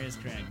job. Hammer is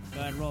correct. Go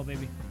ahead, roll,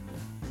 baby.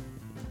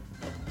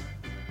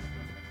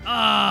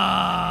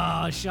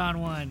 Oh, Sean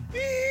won.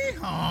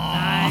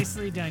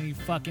 Nicely done, you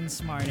fucking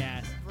smart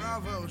ass.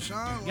 Bravo,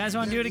 Sean. You guys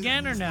want to do it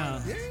again or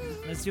no? Yeah.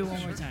 Let's do it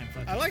one more time.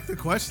 Fuck I it. like the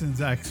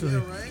questions, actually.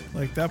 Yeah, right?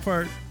 Like that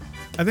part.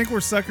 I think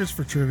we're suckers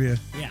for trivia.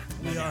 Yeah,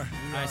 We are.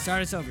 All right,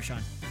 start us over,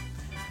 Sean.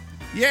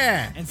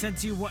 Yeah. And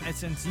since you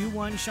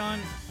won, Sean,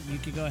 you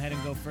could go ahead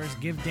and go first.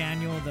 Give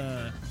Daniel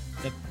the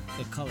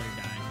color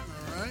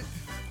die. All right.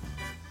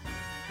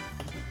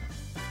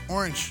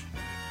 Orange.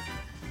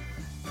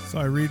 So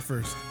I read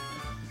first.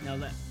 Now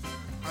let.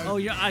 I- Oh,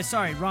 you're.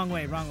 Sorry, wrong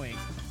way.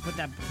 Put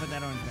that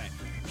orange back.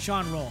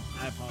 Sean, roll.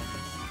 I apologize.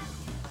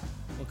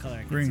 What color? I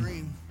can Green.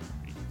 Green.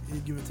 You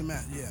give it to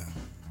Matt. Yeah.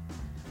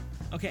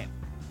 Okay.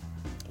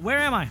 Where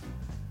am I?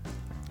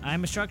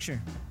 I'm a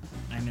structure.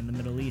 I'm in the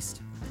Middle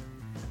East.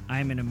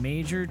 I'm in a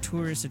major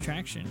tourist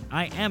attraction.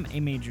 I am a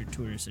major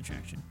tourist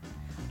attraction.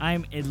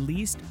 I'm at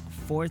least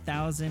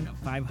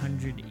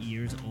 4,500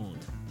 years old.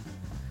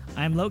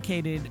 I'm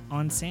located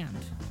on sand.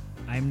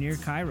 I'm near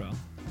Cairo.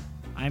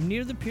 I'm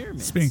near the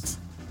pyramids. Sphinx.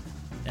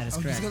 That is I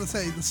was correct. just gonna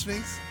say the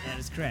Sphinx. That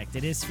is correct.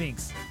 It is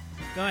Sphinx.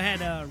 Go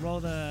ahead,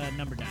 roll the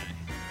number die.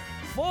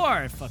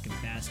 4, fucking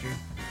bastard.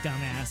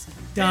 Dumbass.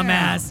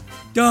 Dumbass.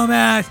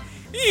 Dumbass.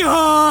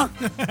 Yeehaw!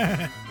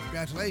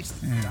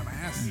 Congratulations, Yeah.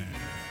 dumbass.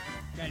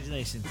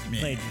 Congratulations. You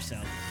played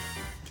yourself.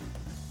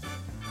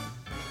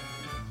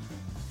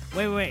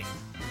 Wait.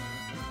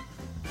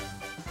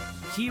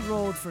 He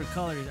rolled for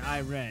colors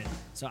I read.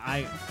 So I.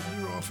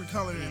 You roll for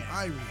color and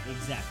I read.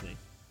 Exactly.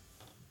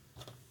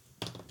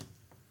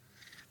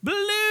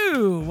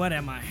 Blue! What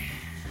am I?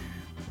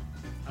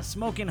 A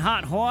smoking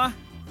hot whore?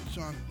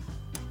 Sean.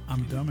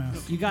 I'm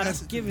dumbass. You gotta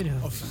That's- give it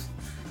a.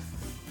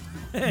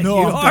 No,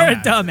 you I'm are a I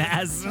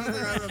dumbass. don't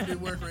think I don't do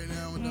work right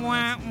now. I'm a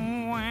Wah,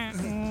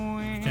 dumbass. wah,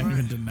 wah. Can't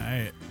even deny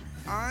it.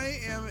 I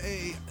am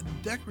a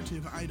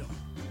decorative item.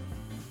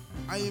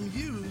 I am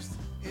used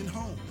in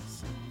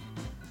homes.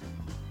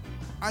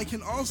 I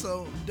can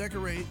also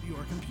decorate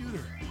your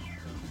computer.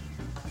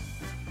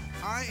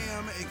 I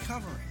am a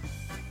covering.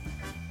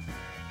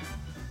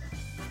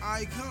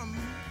 I come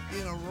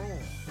in a roll.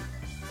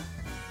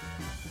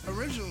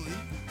 Originally,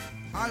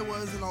 I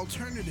was an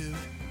alternative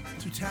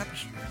to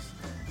tapestries.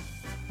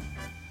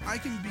 I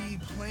can be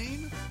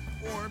plain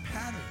or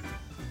patterned.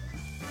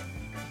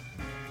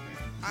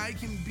 I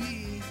can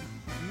be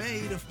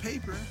made of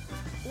paper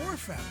or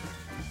fabric.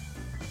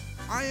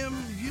 I am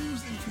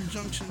used in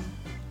conjunction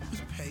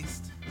with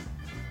paste.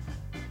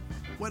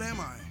 What am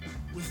I?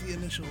 With the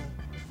initial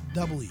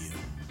W.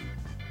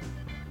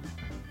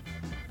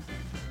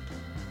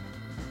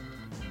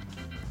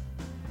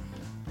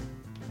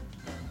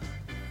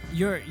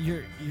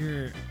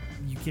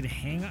 You could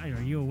hang on.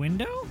 Are you a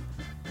window?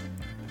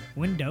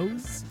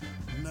 Windows?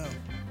 No.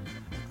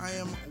 I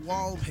am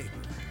wallpaper.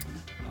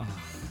 Oh.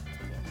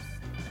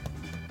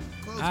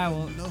 Close, I but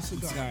will. no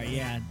cigar. Sorry,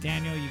 yeah.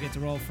 Daniel, you get to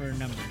roll for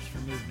numbers, for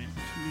movement.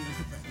 You need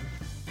to put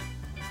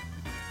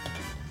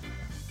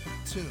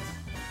that. 2.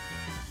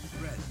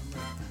 Red.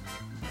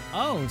 I'm red.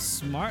 Oh,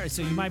 smart.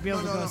 So you might be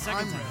able to go a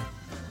second I'm time.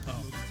 red.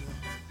 Oh.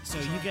 So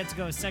you get to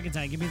go a second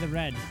time. Give me the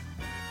red.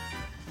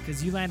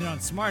 Because you landed on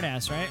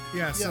smartass, right?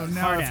 Yeah, so Yeah.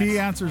 now Hard if he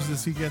ass. answers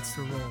this, he gets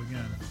to roll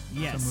again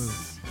Yes. to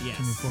move Yes.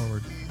 to move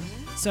forward.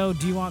 So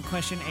do you want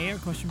question A or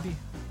question B?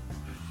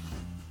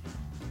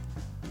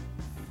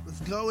 Let's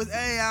go with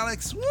A,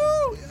 Alex. Woo!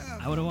 Yeah.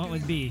 I would have went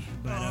with B,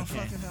 but Oh, okay.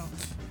 fucking hell.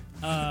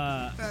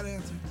 Bad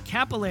answer.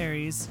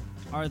 Capillaries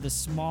are the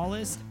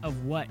smallest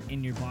of what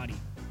in your body?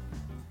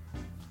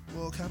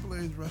 Well,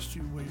 capillaries rush to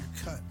where you're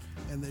cut,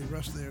 and they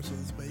rush there so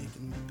this way you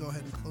can go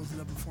ahead and close it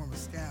up and form a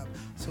scab.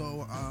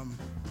 So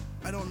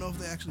I don't know if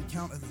they actually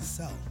count as a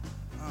cell,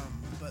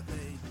 but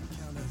they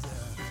count as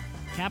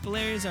a...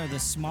 Capillaries are the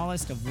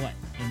smallest of what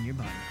in your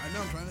body? I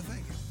know, I'm trying to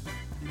think.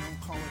 You don't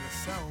call it a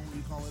cell,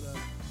 you call it a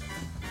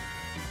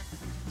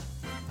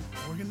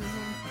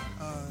organism.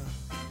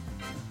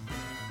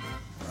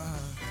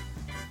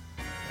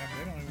 Yeah,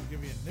 they don't even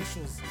give you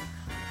initials.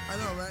 I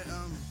know, right?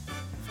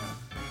 Fuck.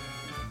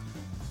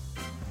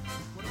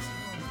 What is it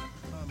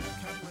called?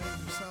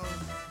 Capillaries are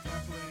cells,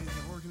 capillaries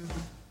are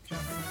organisms,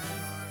 capillaries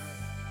are...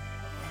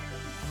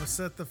 I'm gonna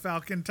set the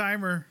Falcon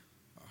timer.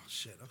 oh,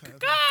 shit, okay.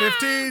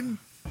 15,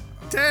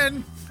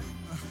 10,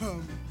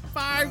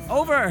 5,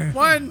 Over.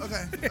 1.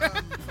 Okay,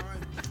 fine.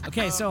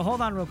 Okay, so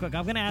hold on real quick.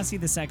 I'm gonna ask you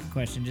the second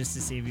question just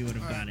to see if you would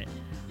have got it.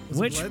 Was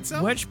it blood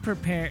cell? Which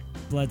prepare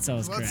blood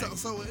cells Blood correct? cell,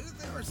 so it is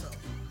there or cells?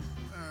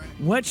 All right.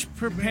 Which Made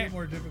prepare it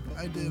more difficult.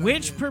 I did.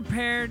 Which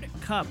prepared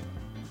cup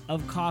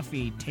of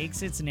coffee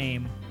takes its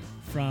name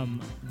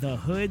from the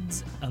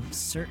hoods of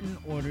certain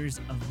orders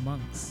of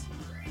monks?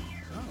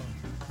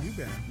 Oh, you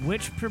bet.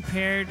 Which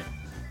prepared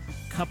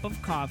cup of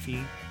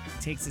coffee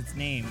takes its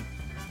name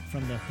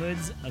from the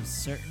hoods of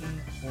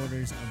certain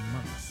orders of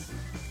monks?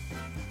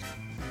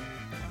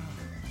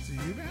 So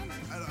you bet?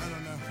 I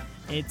don't know.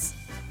 It's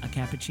a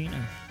cappuccino.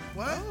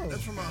 What? Oh.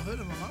 That's from a hood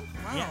of a monk?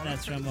 Wow. Yeah,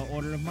 that's from an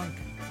order of monk.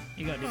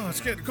 You go, dude. Oh, it's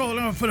getting cold.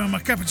 I'm gonna put on my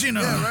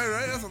cappuccino. Yeah,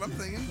 right. That's what I'm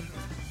thinking.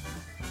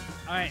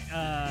 All right,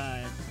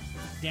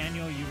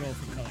 Daniel, you roll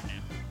for color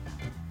now.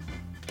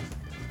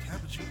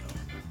 Cappuccino.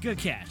 Good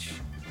catch.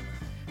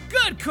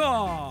 Good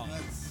call.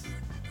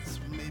 That's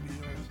maybe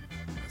yours.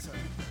 Sorry.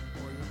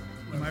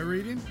 Or Am I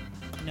reading?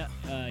 No,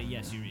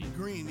 yes, you read.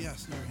 green?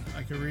 Yes, you're right.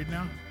 I can read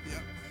now.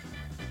 Yep.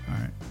 All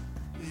right.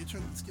 Yeah, you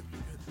turned the skip.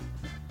 You're good.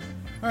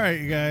 All right,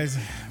 you guys.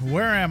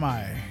 Where am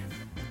I?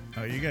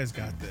 Oh, you guys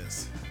got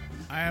this.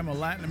 I am a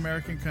Latin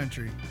American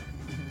country.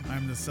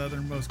 I'm the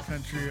southernmost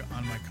country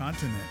on my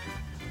continent.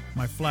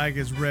 My flag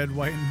is red,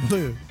 white, and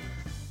blue.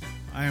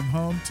 I am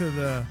home to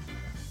the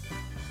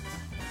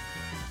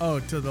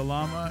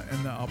llama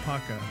and the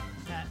alpaca.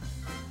 Cat.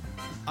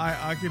 I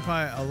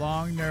occupy a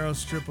long, narrow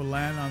strip of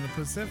land on the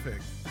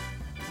Pacific.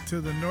 To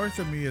the north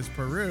of me is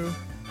Peru.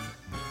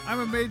 I'm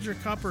a major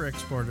copper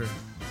exporter.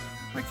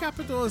 My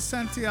capital is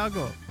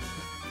Santiago.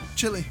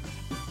 Chile.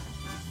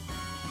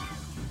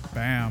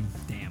 Bam.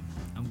 Damn.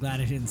 I'm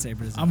glad I didn't say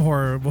Brazil. I'm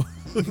horrible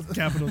with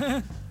capital.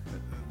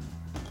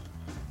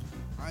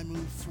 I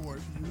moved 4.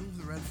 Can you move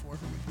the red 4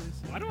 for me,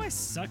 please? Why do I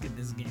suck at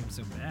this game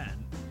so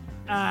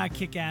bad?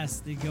 Kick ass.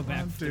 They go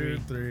back 1, 3. 2,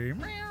 3.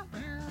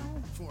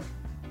 4.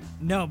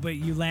 No, but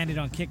you landed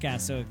on kick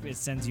ass, so it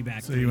sends you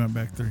back So 3. you went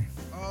back 3.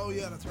 Oh,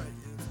 yeah, that's right.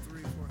 It's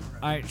 3, 4.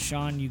 Right. All right,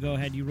 Sean, you go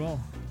ahead. You roll.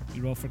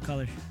 You roll for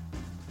color.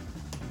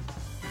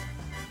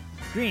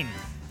 Green.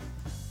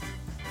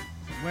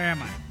 Where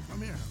am I?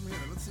 I'm here.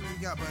 Let's see what we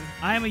got, buddy.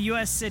 I am a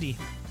U.S. city.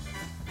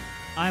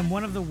 I am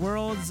one of the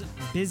world's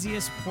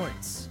busiest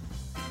ports.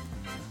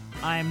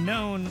 I am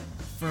known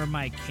for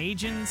my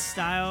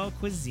Cajun-style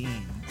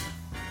cuisine.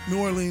 New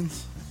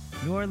Orleans.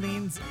 New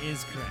Orleans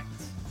is correct.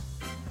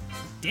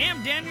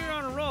 Damn, Dan, you're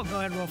on a roll. Go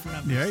ahead and roll for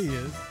numbers. Yeah, he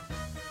is.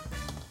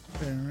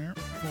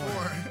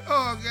 4.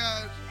 Oh,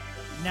 gosh.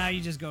 Now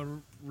you just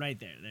go right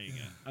there. There you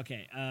go.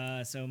 Okay,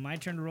 so my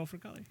turn to roll for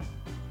color.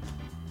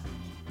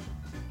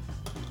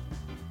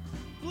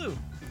 Blue.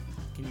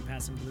 Can you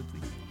pass some blue,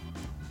 please?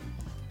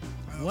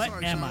 I'm What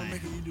sorry, am Sean, I? I'm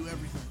making you do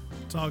everything.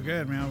 It's all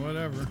good, man.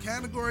 Whatever.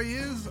 Category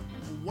is,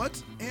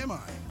 what am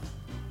I?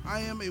 I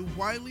am a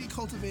widely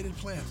cultivated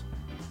plant.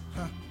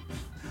 Huh.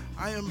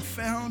 I am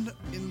found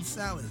in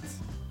salads.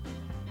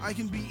 I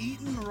can be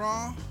eaten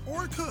raw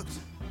or cooked.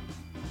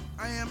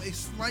 I am a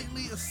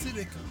slightly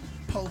acidic,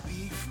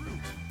 pulpy fruit.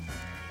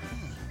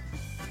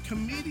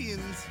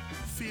 Comedians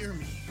fear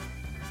me.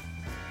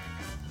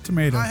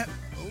 Tomato.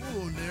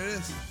 Oh, there it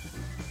is.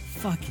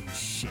 Fucking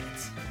shit.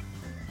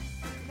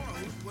 Come on,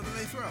 what do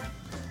they throw?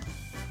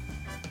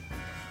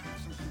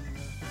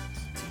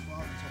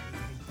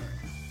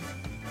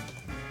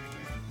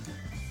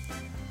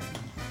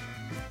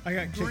 I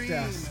got kicked Green.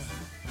 ass.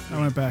 I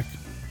went back.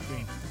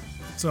 Green.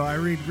 So I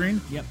read green?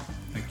 Yep.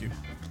 Thank you.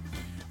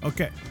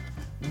 Okay.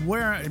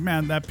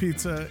 Man, that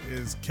pizza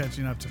is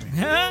catching up to me.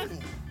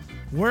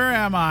 Where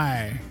am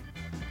I?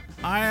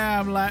 I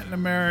am Latin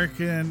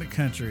American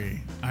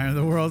country. I am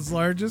the world's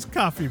largest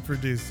coffee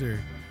producer.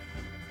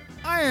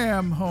 I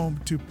am home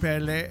to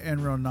Pele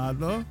and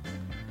Ronaldo.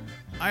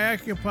 I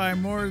occupy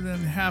more than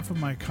half of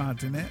my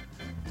continent.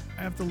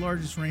 I have the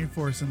largest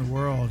rainforest in the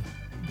world.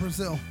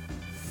 Brazil.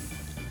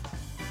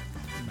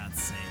 I'm about to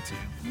say it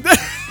too.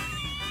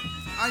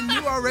 I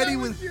knew already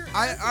with.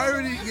 I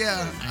already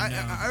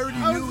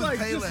knew with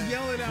Pele. just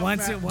yell it out.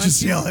 Once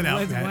Just you, yell it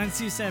out, Matt.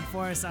 Once you said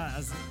Forrest, I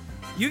was,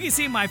 you can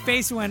see my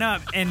face went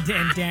up, and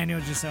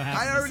Daniel just so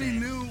happened. I already to say it.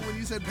 knew when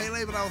you said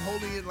Pele, but I was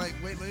holding it like,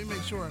 wait, let me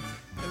make sure.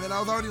 And then I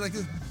was already like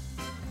this,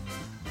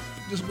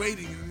 just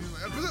waiting. And he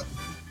was like, Brazil.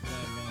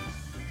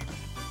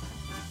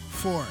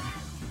 4.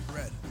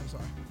 Red. I'm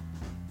sorry.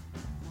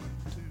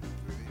 1, 2,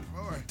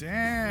 3, 4.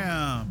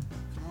 Damn.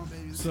 Come on,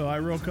 baby. So I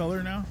roll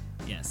color now?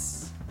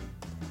 Yes.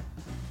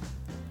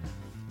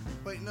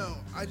 Wait, no.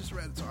 I just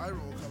read, so I roll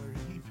color.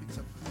 He picks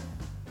up.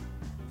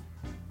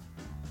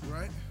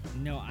 Right?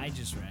 No, I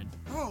just read.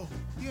 Oh,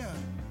 yeah.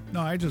 No,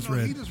 I just No,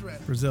 read. he just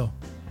read. Brazil.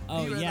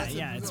 Oh read, yeah, I said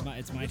yeah. It's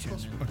Brazil. my You're turn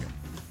supposed then. to- Okay.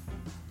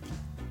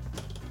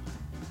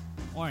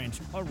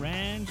 Orange.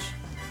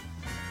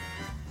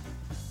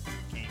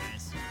 Okay,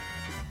 guys.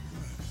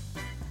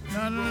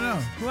 No.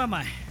 Who am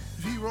I?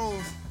 If he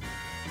rolls,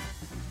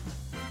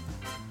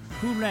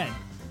 Who read?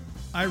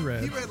 I he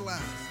read. read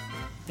last.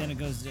 Then it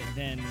goes.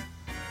 Then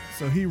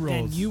So he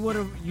rolls. you would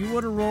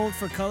have rolled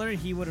for color.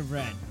 He would have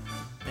read.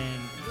 Then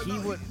he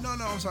no, would. No,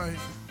 I'm sorry.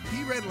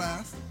 He read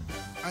last.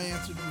 I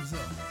answered Brazil.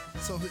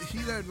 So if he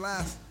read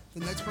last. The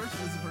next person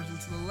is the person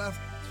to the left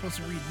supposed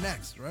to read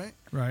next, right?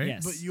 Right?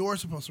 Yes. But you're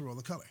supposed to roll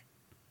the color.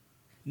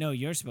 No,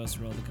 you're supposed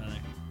to roll the color.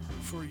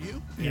 For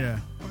you, Yeah.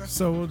 Okay.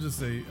 So we'll just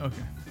say,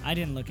 okay. I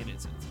didn't look at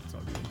it. So It's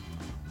all good.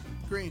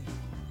 green.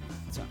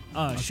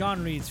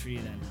 Sean reads for you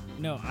then.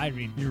 No, I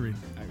read. You read.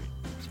 I read.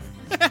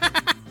 Sorry.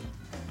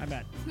 My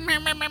bad.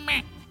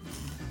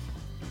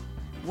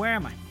 Where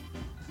am I? Here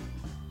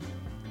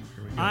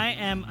we go. I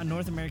am a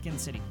North American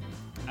city.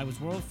 I was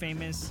world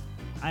famous.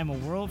 I am a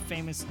world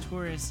famous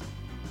tourist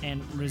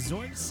and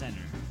resort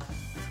center.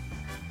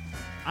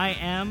 I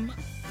am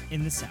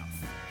in the South.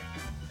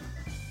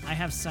 I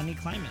have sunny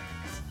climate.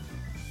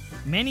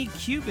 Many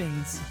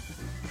Cubans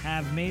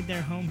have made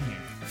their home here.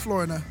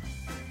 Florida.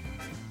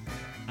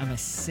 I'm a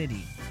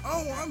city.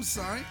 Oh, I'm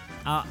sorry.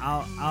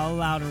 I'll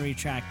allow to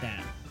retract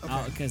that.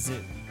 Okay. Because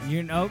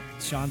you're nope.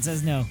 Sean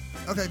says no.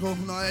 Okay, cool.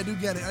 No, I do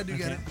get it. I do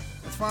get Okay. it.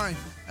 It's fine.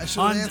 I should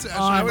On- have answered.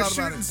 on- I I should was have thought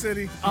shooting about it.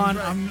 city. On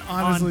I'm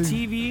honestly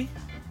TV,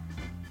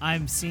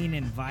 I'm seen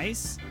in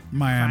Vice.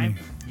 Miami.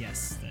 Crime-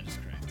 Yes, that is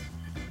correct.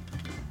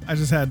 I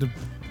just had to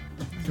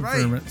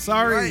confirm Right. it.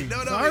 Sorry. Right.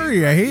 No, Sorry.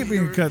 you're I right. hate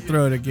being You're-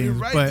 cutthroat at You're games,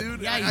 right, but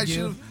dude. Yeah, you I do.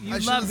 should've- You I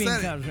love should've being said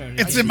it. cutthroat.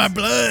 it's in my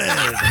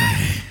blood.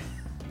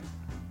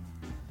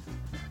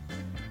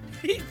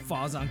 He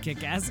falls on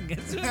kick ass and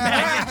gets it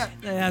back.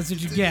 That's what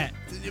you get.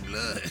 It's in your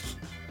blood.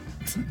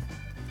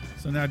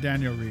 So now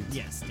Daniel reads.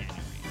 Yes, Daniel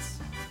reads.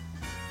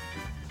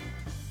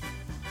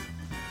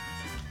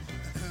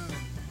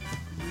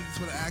 Read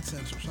with an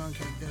accent so Sean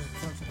can't get it.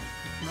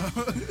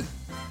 No.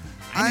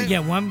 I can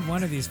get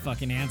one of these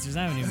fucking answers.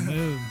 I haven't even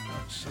moved.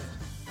 Oh, shit.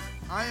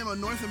 I am a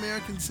North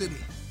American city.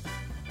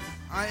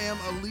 I am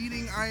a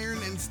leading iron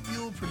and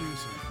steel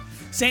producer.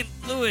 St.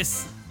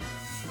 Louis.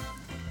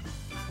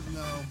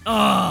 No.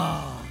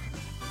 Oh.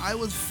 I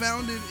was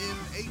founded in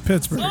 1861.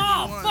 Pittsburgh.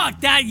 Oh, fuck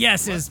that.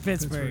 Yes, it's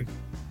Pittsburgh.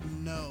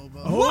 No,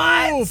 but Oh,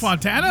 What?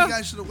 Fontana? you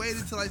guys should have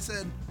waited till I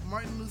said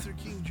Martin Luther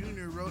King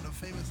Jr. wrote a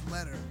famous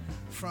letter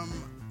from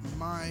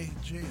my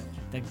jail.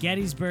 The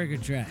Gettysburg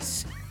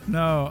Address.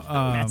 No.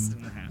 That's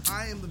in the house.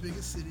 I am the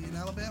biggest city in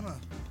Alabama.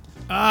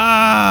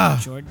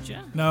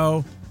 Georgia?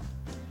 No.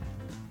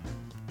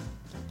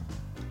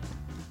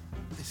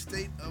 A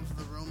state of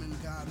the Roman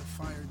god of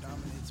fire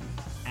dominates me.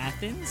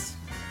 Athens?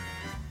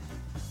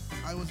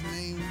 I was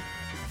named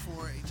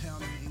for a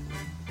town in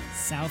England.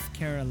 South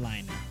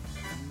Carolina.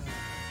 No.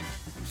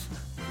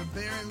 The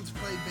Barons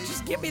play baseball.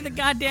 Just give me the here.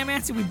 goddamn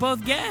answer we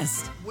both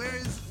guessed. Where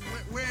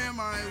am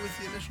I with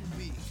the initial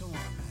B? Come on,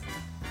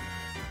 man.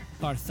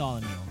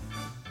 Bartholomew.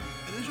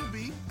 Initial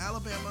B,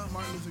 Alabama,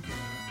 Martin Luther King.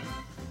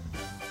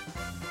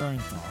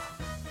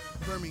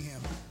 Bernthal.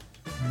 Birmingham.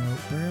 Nope.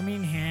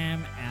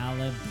 Birmingham,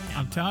 Alabama.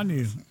 I'm telling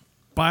you.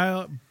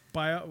 What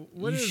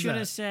You is should that?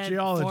 have said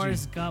Geology.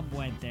 Forrest Gump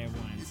went there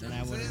once, and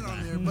I Say would it have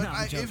on there, done. but No,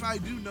 I'm if joking. I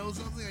do know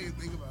something, I can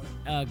think about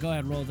it. Go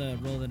ahead, roll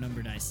the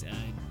number dice.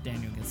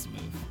 Daniel gets to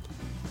move.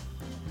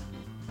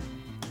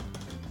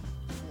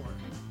 4.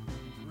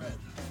 Red.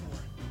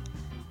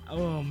 4.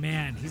 Oh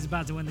man, he's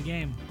about to win the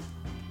game.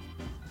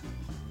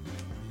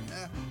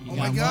 Yeah. You Oh got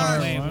my one gosh.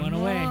 away, One one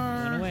away,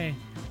 more. one away.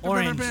 Ba-ba-ba.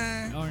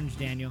 Orange, orange,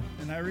 Daniel.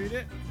 And I read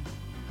it?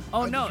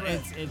 Oh I no,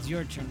 just read. it's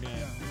your turn to.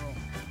 Yeah, roll.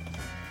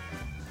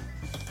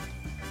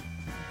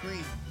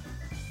 Green.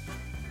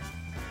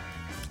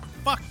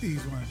 Fuck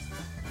these ones.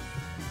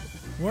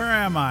 Where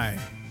am I?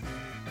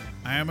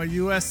 I am a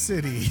U.S.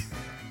 city.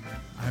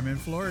 I'm in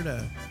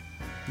Florida.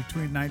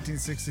 Between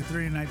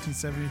 1963 and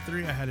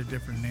 1973, I had a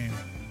different name.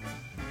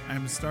 I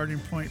am a starting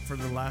point for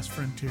the last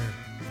frontier.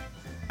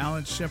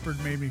 Alan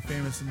Shepard made me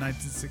famous in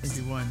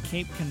 1961.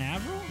 Cape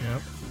Canaveral?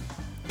 Yep.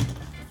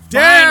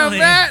 Damn Finally.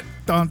 that!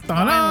 Dun,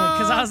 dun, dun.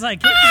 Because I was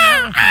like, Cape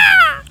Canaveral.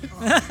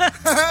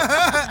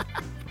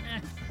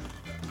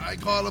 I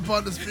call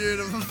upon the spirit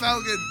of a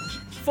falcon.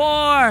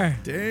 4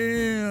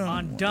 Damn.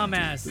 on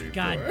dumbass.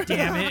 God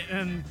damn it.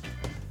 And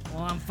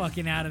well, I'm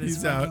fucking out of this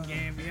He's fucking out.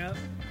 game. Yep.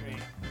 Great.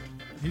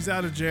 He's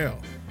out of jail.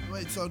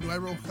 Wait, so do I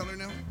roll color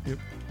now? Yep.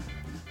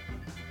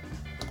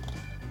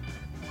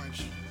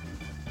 Orange.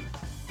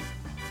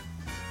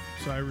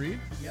 So I read?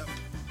 Yep.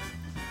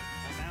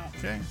 I'm out.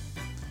 Okay.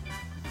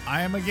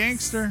 I am a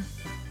gangster.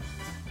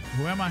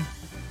 Who am I?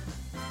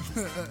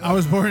 I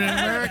was born in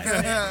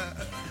America,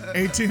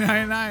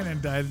 1899,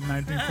 and died in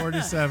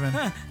 1947.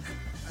 I know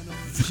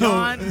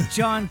who it is.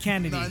 John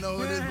Kennedy. No, I know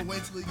who it is, but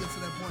wait till he gets to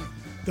that point.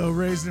 Though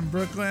raised in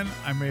Brooklyn,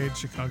 I made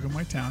Chicago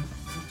my town.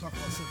 We'll talk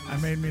about syphilis I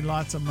made me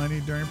lots of money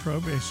during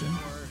probation.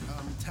 or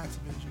tax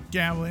evasion.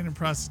 Gambling and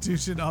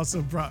prostitution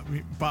also brought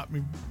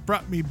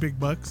me big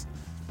bucks.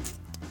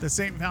 The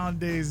St.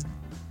 Valentine's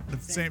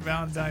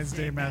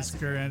Day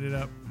massacre ended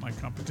up my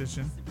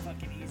competition.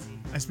 Fucking easy.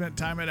 I spent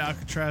time at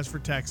Alcatraz for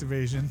tax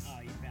evasion. Oh,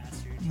 you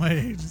bastard. My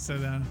age is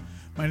set down.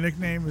 My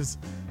nickname is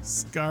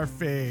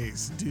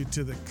Scarface due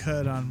to the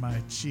cut on my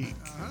cheek,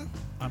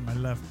 on my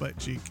left butt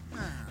cheek.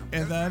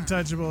 And the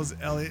Untouchables,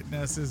 Elliot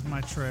Ness is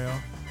my trail.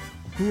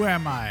 Who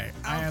am I?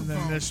 I am the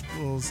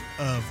initials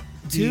of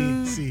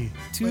DC.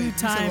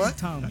 Two-time what?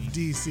 Tommy.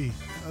 DC.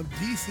 Of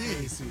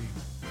DC.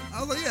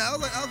 I was like Al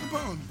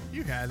Capone.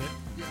 You had it.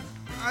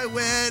 I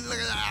win. Look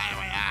at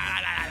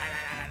that.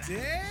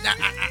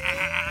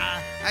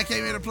 I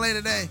came here to play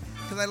today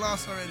because I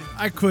lost already.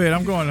 I quit.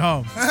 I'm going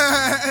home.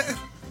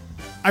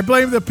 I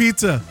blame the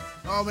pizza.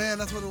 Oh man,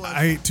 that's what it was.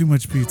 I ate too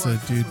much pizza,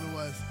 That's dude. what it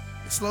was.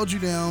 It slowed you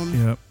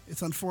down. Yep.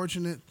 It's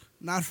unfortunate,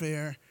 not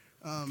fair.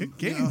 Good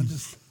You know, game.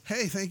 just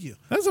hey, thank you.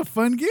 That's a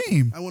fun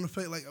game. I want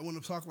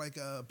to talk like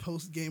a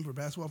post game for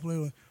basketball player.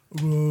 Like,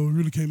 we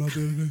really came out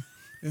there today,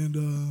 and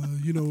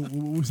you know what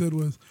we said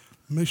was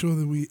make sure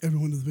that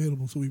everyone is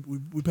available. So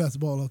we pass the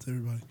ball out to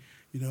everybody.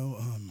 You know,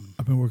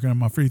 I've been working on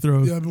my free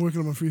throws. yeah, I've been working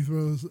on my free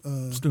throws.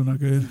 Still not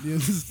good. Yeah,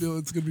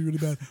 it's gonna be really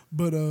bad.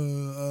 But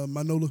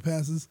my no look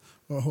passes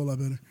are a whole lot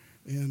better.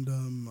 And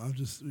I'm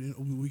just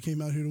we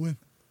came out here to win.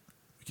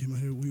 We came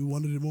out here. We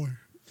wanted it more.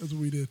 That's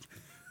what we did.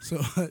 So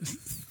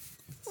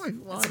We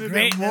wanted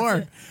great- it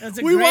more. that's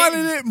a We great-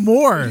 wanted it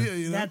more. yeah,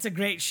 you know. That's a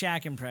great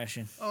Shaq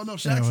impression. Oh no, That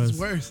Shaq's was- is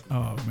worse.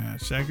 Oh man,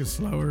 Shaq is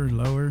slower,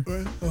 lower.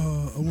 Right?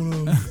 I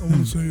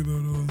wanna say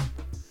that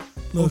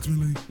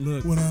ultimately,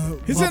 Look. when I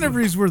His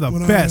interviews were the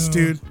best,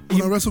 dude.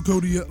 When I wrestled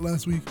Cody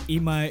last week.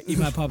 Eat my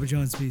Papa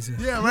John's pizza.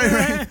 Yeah,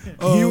 right.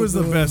 He was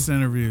the best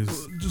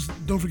interviews. Just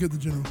don't forget the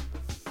general.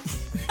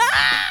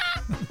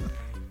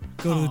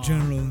 Go to the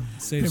general and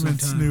save Him some and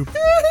time. Snoop.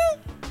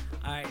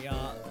 All right,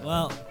 y'all.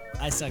 Well,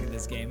 I suck at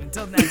this game.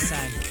 Until next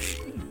time.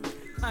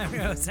 I'm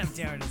your host,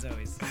 MTR, as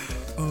always.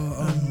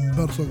 I'm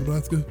Battlestar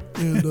Nebraska,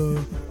 and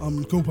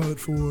I'm co-pilot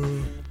for.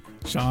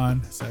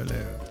 Sean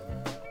Solo.